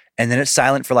 seconds. And then it's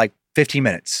silent for like 15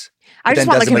 minutes. I just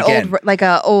want like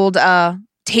an old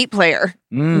tape player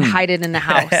and hide it in the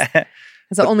house.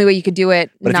 That's the only way you could do it,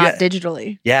 not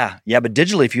digitally. Yeah. But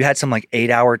digitally, if you had some like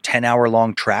 8-hour, 10-hour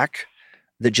long track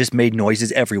that just made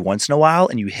noises every once in a while,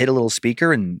 and you hit a little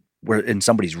speaker and we're in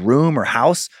somebody's room or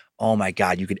house, oh my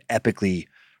God, you could epically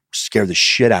scare the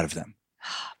shit out of them.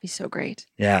 Be so great.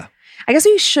 Yeah. I guess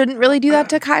we shouldn't really do that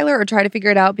to Kyler or try to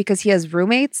figure it out because he has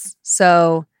roommates.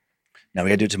 So No, we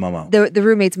got to do it to Momo. The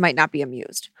roommates might not be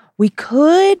amused. We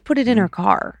could put it in her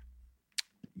car.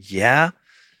 Yeah.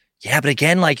 Yeah, but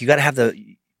again, like you have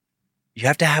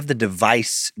to have the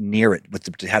device near it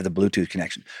to have the Bluetooth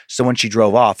connection. So when she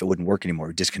drove off, it wouldn't work anymore. It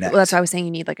would disconnect. Well, that's why I was saying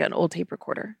you need like an old tape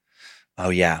recorder. Oh,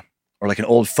 yeah. Or like an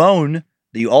old phone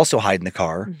that you also hide in the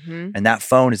car. Mm-hmm. And that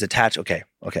phone is attached. Okay.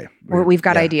 We've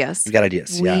got ideas. We've got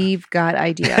ideas. Yeah. We've got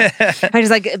ideas. I'm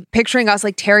just like picturing us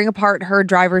like tearing apart her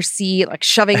driver's seat, like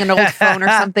shoving an old phone or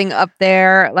something up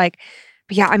there. Like,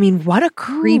 but yeah, I mean, what a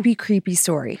creepy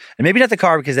story. And maybe not the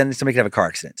car, because then somebody could have a car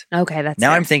accident. Okay, that's now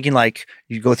fair. I'm thinking like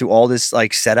you go through all this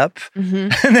like setup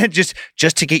and then just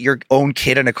to get your own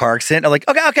kid in a car accident. I'm like,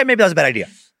 okay, maybe that was a bad idea.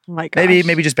 Oh my gosh.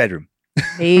 Maybe just bedroom.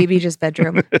 Maybe just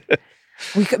bedroom.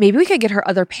 Maybe we could get her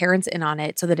other parents in on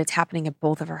it so that it's happening at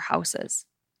both of her houses.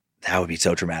 That would be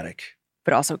so dramatic.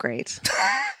 But also great.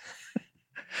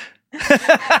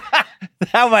 That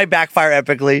might backfire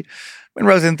epically. When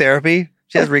Rose in therapy,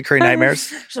 she has recurring nightmares.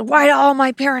 She's like, why do all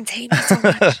my parents hate me so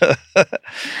much?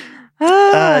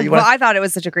 I thought it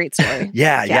was such a great story.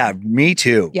 Yeah, me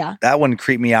too. Yeah. That one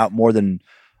creeped me out more than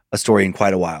a story in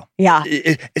quite a while. Yeah.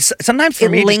 It's sometimes for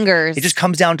me, lingers. It just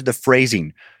comes down to the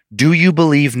phrasing. Do you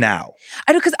believe now?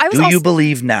 I know, because I was Do you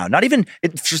believe now? Not even,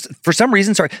 for some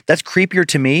reason, sorry, that's creepier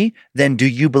to me than do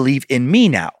you believe in me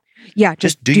now? Yeah.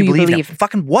 Just do you believe now?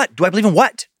 Fucking what? Do I believe in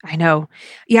what? I know.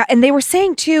 Yeah. And they were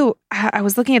saying too, I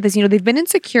was looking at this, they've been in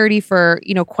security for,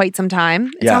 quite some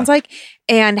time, it sounds like,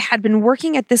 and had been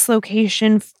working at this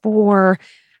location for,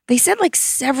 they said like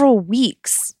several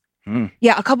weeks.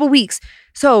 Yeah, a couple weeks.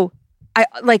 So I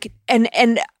like,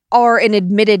 and are an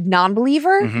admitted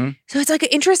non-believer. So it's like an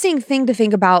interesting thing to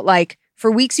think about. Like for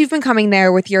weeks you've been coming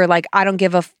there with your like, I don't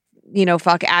give a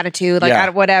fuck attitude,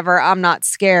 like whatever, I'm not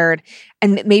scared.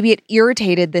 And maybe it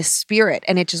irritated this spirit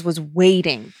and it just was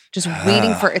waiting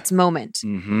for its moment.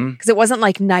 Because it wasn't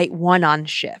like night one on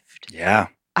shift. Yeah.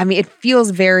 I mean, it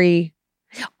feels very,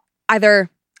 either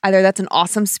that's an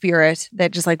awesome spirit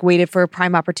that just like waited for a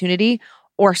prime opportunity,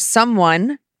 or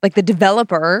someone like the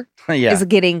developer is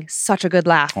getting such a good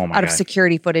laugh out of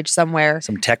security footage somewhere.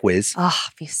 Some tech whiz. Oh,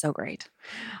 it'd be so great.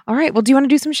 All right. Well, do you want to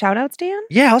do some shout outs, Dan?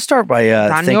 Yeah, I'll start by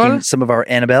thanking some of our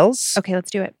Annabelles. Okay, let's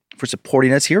do it. For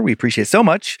supporting us here. We appreciate it so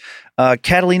much.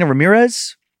 Catalina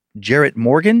Ramirez, Jarrett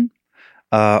Morgan,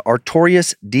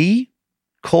 Artorius D,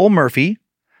 Cole Murphy,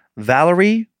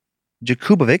 Valerie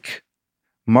Jakubovic,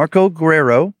 Marco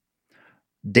Guerrero,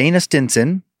 Dana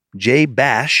Stinson, Jay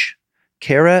Bash,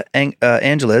 Kara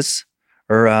Angeles,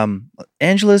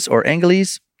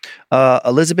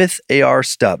 Elizabeth A.R.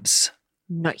 Stubbs.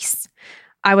 Nice.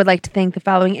 I would like to thank the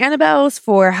following Annabelles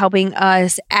for helping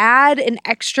us add an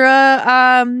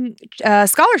extra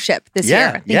scholarship this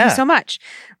year. Thank you so much.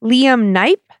 Liam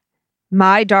Knipe,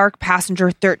 My Dark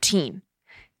Passenger 13.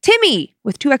 Timmy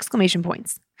with 2 exclamation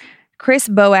points. Chris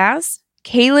Boaz,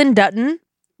 Kaylin Dutton,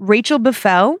 Rachel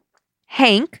Buffel,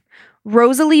 Hank,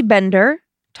 Rosalie Bender,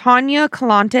 Tanya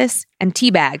Kalantis, and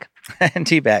Teabag. And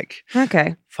Teabag.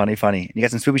 Okay. Funny. You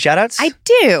got some spoopy shout outs? I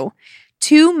do.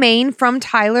 2 Maine from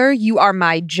Tyler. You are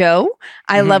my Joe.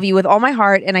 I love you with all my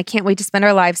heart, and I can't wait to spend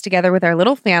our lives together with our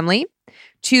little family.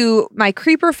 To my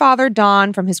creeper father,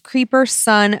 Don, from his creeper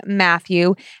son,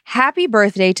 Matthew. Happy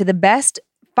birthday to the best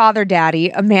father daddy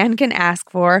a man can ask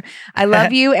for. I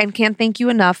love you and can't thank you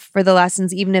enough for the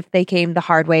lessons, even if they came the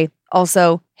hard way.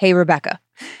 Also, hey, Rebecca.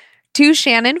 To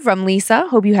Shannon from Lisa.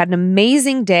 Hope you had an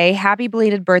amazing day. Happy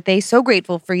belated birthday. So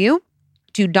grateful for you.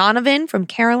 To Donovan from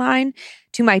Caroline.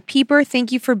 To my peeper,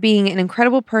 thank you for being an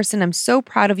incredible person. I'm so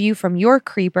proud of you, from your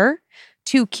creeper.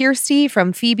 To Kirsty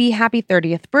from Phoebe, happy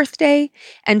 30th birthday.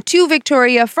 And to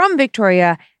Victoria from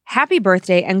Victoria, happy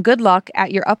birthday and good luck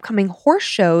at your upcoming horse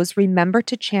shows. Remember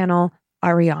to channel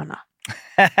Ariana.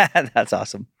 That's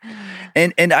awesome.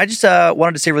 And I just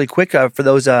wanted to say really quick for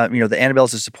those the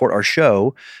Annabelles who support our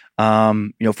show,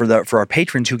 for our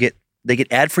patrons who get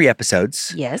ad-free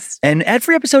episodes. Yes. And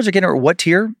ad-free episodes are getting at what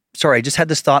tier? Sorry, I just had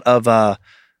this thought of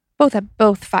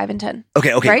both 5 and 10.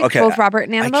 Okay. Right? Both Robert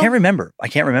and Annabelle? I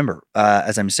can't remember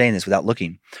as I'm saying this without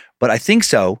looking, but I think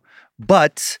so.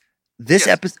 But this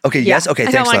episode, yes. Okay,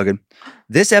 thanks, Logan.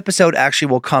 This episode actually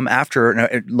will come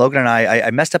after Logan and I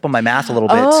messed up on my math a little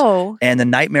bit. Oh. And the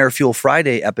Nightmare Fuel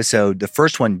Friday episode, the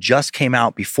first one just came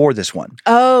out before this one.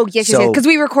 Oh, yes. Because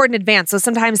we record in advance. So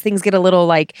sometimes things get a little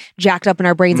like jacked up in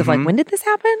our brains of like, when did this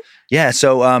happen? Yeah.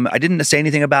 So I didn't say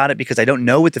anything about it because I don't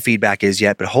know what the feedback is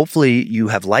yet, but hopefully you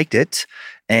have liked it.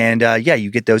 And you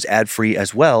get those ad-free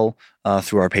as well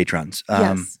through our patrons.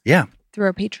 Yes. Yeah. Through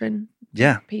our Patreon.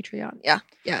 Yeah. Patreon. Yeah.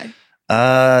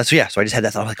 So I just had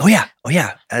that thought. I was like, oh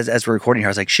yeah. As we're recording here,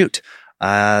 I was like, shoot.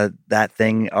 that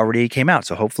thing already came out.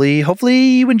 So hopefully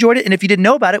you enjoyed it. And if you didn't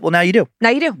know about it, well, now you do. Now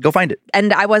you do. Go find it.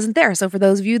 And I wasn't there. So for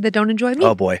those of you that don't enjoy me,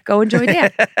 oh boy, go enjoy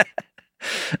Dan.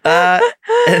 And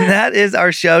that is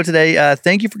our show today.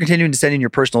 Thank you for continuing to send in your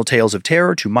personal tales of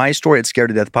terror to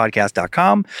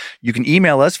mystory@scaredtodeathpodcast.com. You can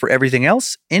email us for everything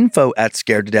else,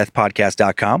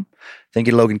 info@scaredtodeathpodcast.com. Thank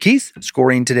you to Logan Keith for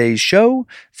scoring today's show.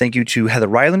 Thank you to Heather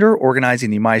Rylander organizing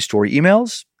the My Story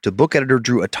emails. To book editor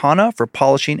Drew Atana for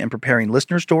polishing and preparing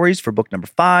listener stories for book number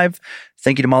 5.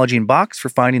 Thank you to Molly Jean Box for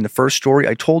finding the first story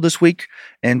I told this week.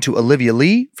 And to Olivia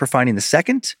Lee for finding the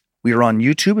second. We are on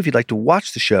YouTube if you'd like to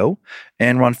watch the show.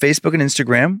 And we're on Facebook and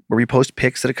Instagram where we post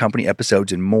pics that accompany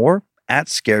episodes and more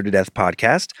 @Scared to Death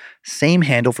Podcast. Same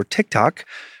handle for TikTok.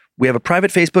 We have a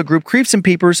private Facebook group, Creeps and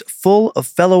Peepers, full of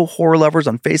fellow horror lovers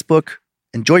on Facebook.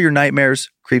 Enjoy your nightmares,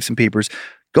 Creeps and Peepers.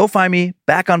 Go find me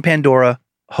back on Pandora.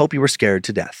 Hope you were scared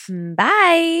to death.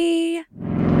 Bye.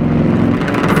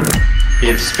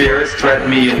 If spirits threaten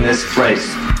me in this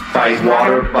place, fight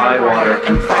water by water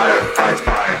and fire by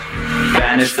fire.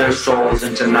 Banish their souls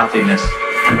into nothingness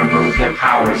and remove their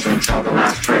powers until the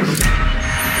last trace.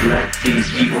 Let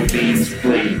these evil beings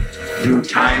flee through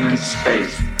time and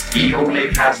space. Evil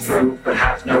may pass through, but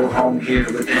hath no home here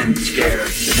within, scared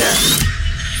to death.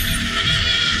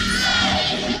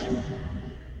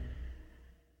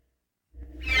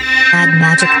 Bad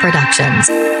Magic Productions.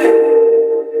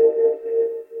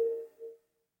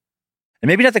 And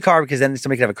maybe not the car, because then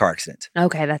somebody could have a car accident.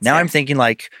 Okay, that's now fair. I'm thinking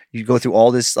like you go through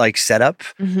all this like setup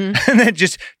and then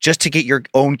just to get your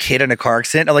own kid in a car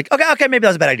accident. I'm like, okay, maybe that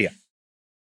was a bad idea.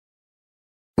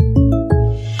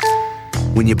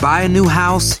 When you buy a new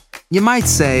house, you might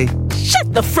say,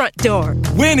 Shut the front door.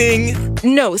 Winning.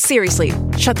 No, seriously.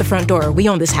 Shut the front door. We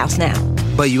own this house now.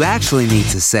 But you actually need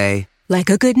to say, Like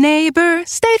a good neighbor,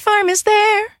 State Farm is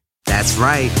there. That's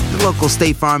right. The local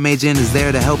State Farm agent is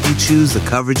there to help you choose the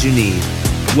coverage you need.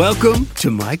 Welcome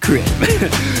to my crib.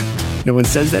 No one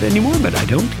says that anymore, but I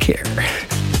don't care.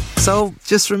 So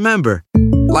just remember,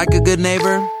 like a good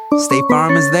neighbor, State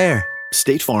Farm is there.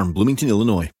 State Farm, Bloomington,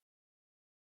 Illinois.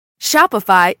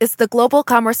 Shopify is the global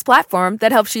commerce platform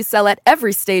that helps you sell at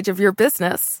every stage of your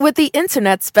business. With the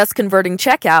internet's best converting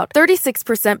checkout,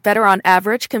 36% better on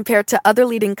average compared to other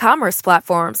leading commerce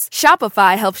platforms,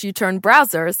 Shopify helps you turn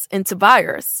browsers into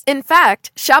buyers. In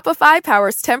fact, Shopify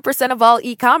powers 10% of all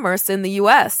e-commerce in the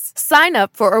U.S. Sign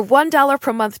up for a $1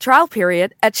 per month trial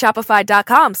period at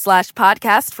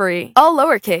shopify.com/podcastfree. All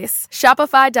lowercase,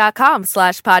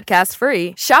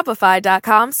 shopify.com/podcastfree,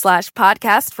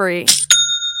 shopify.com/podcastfree.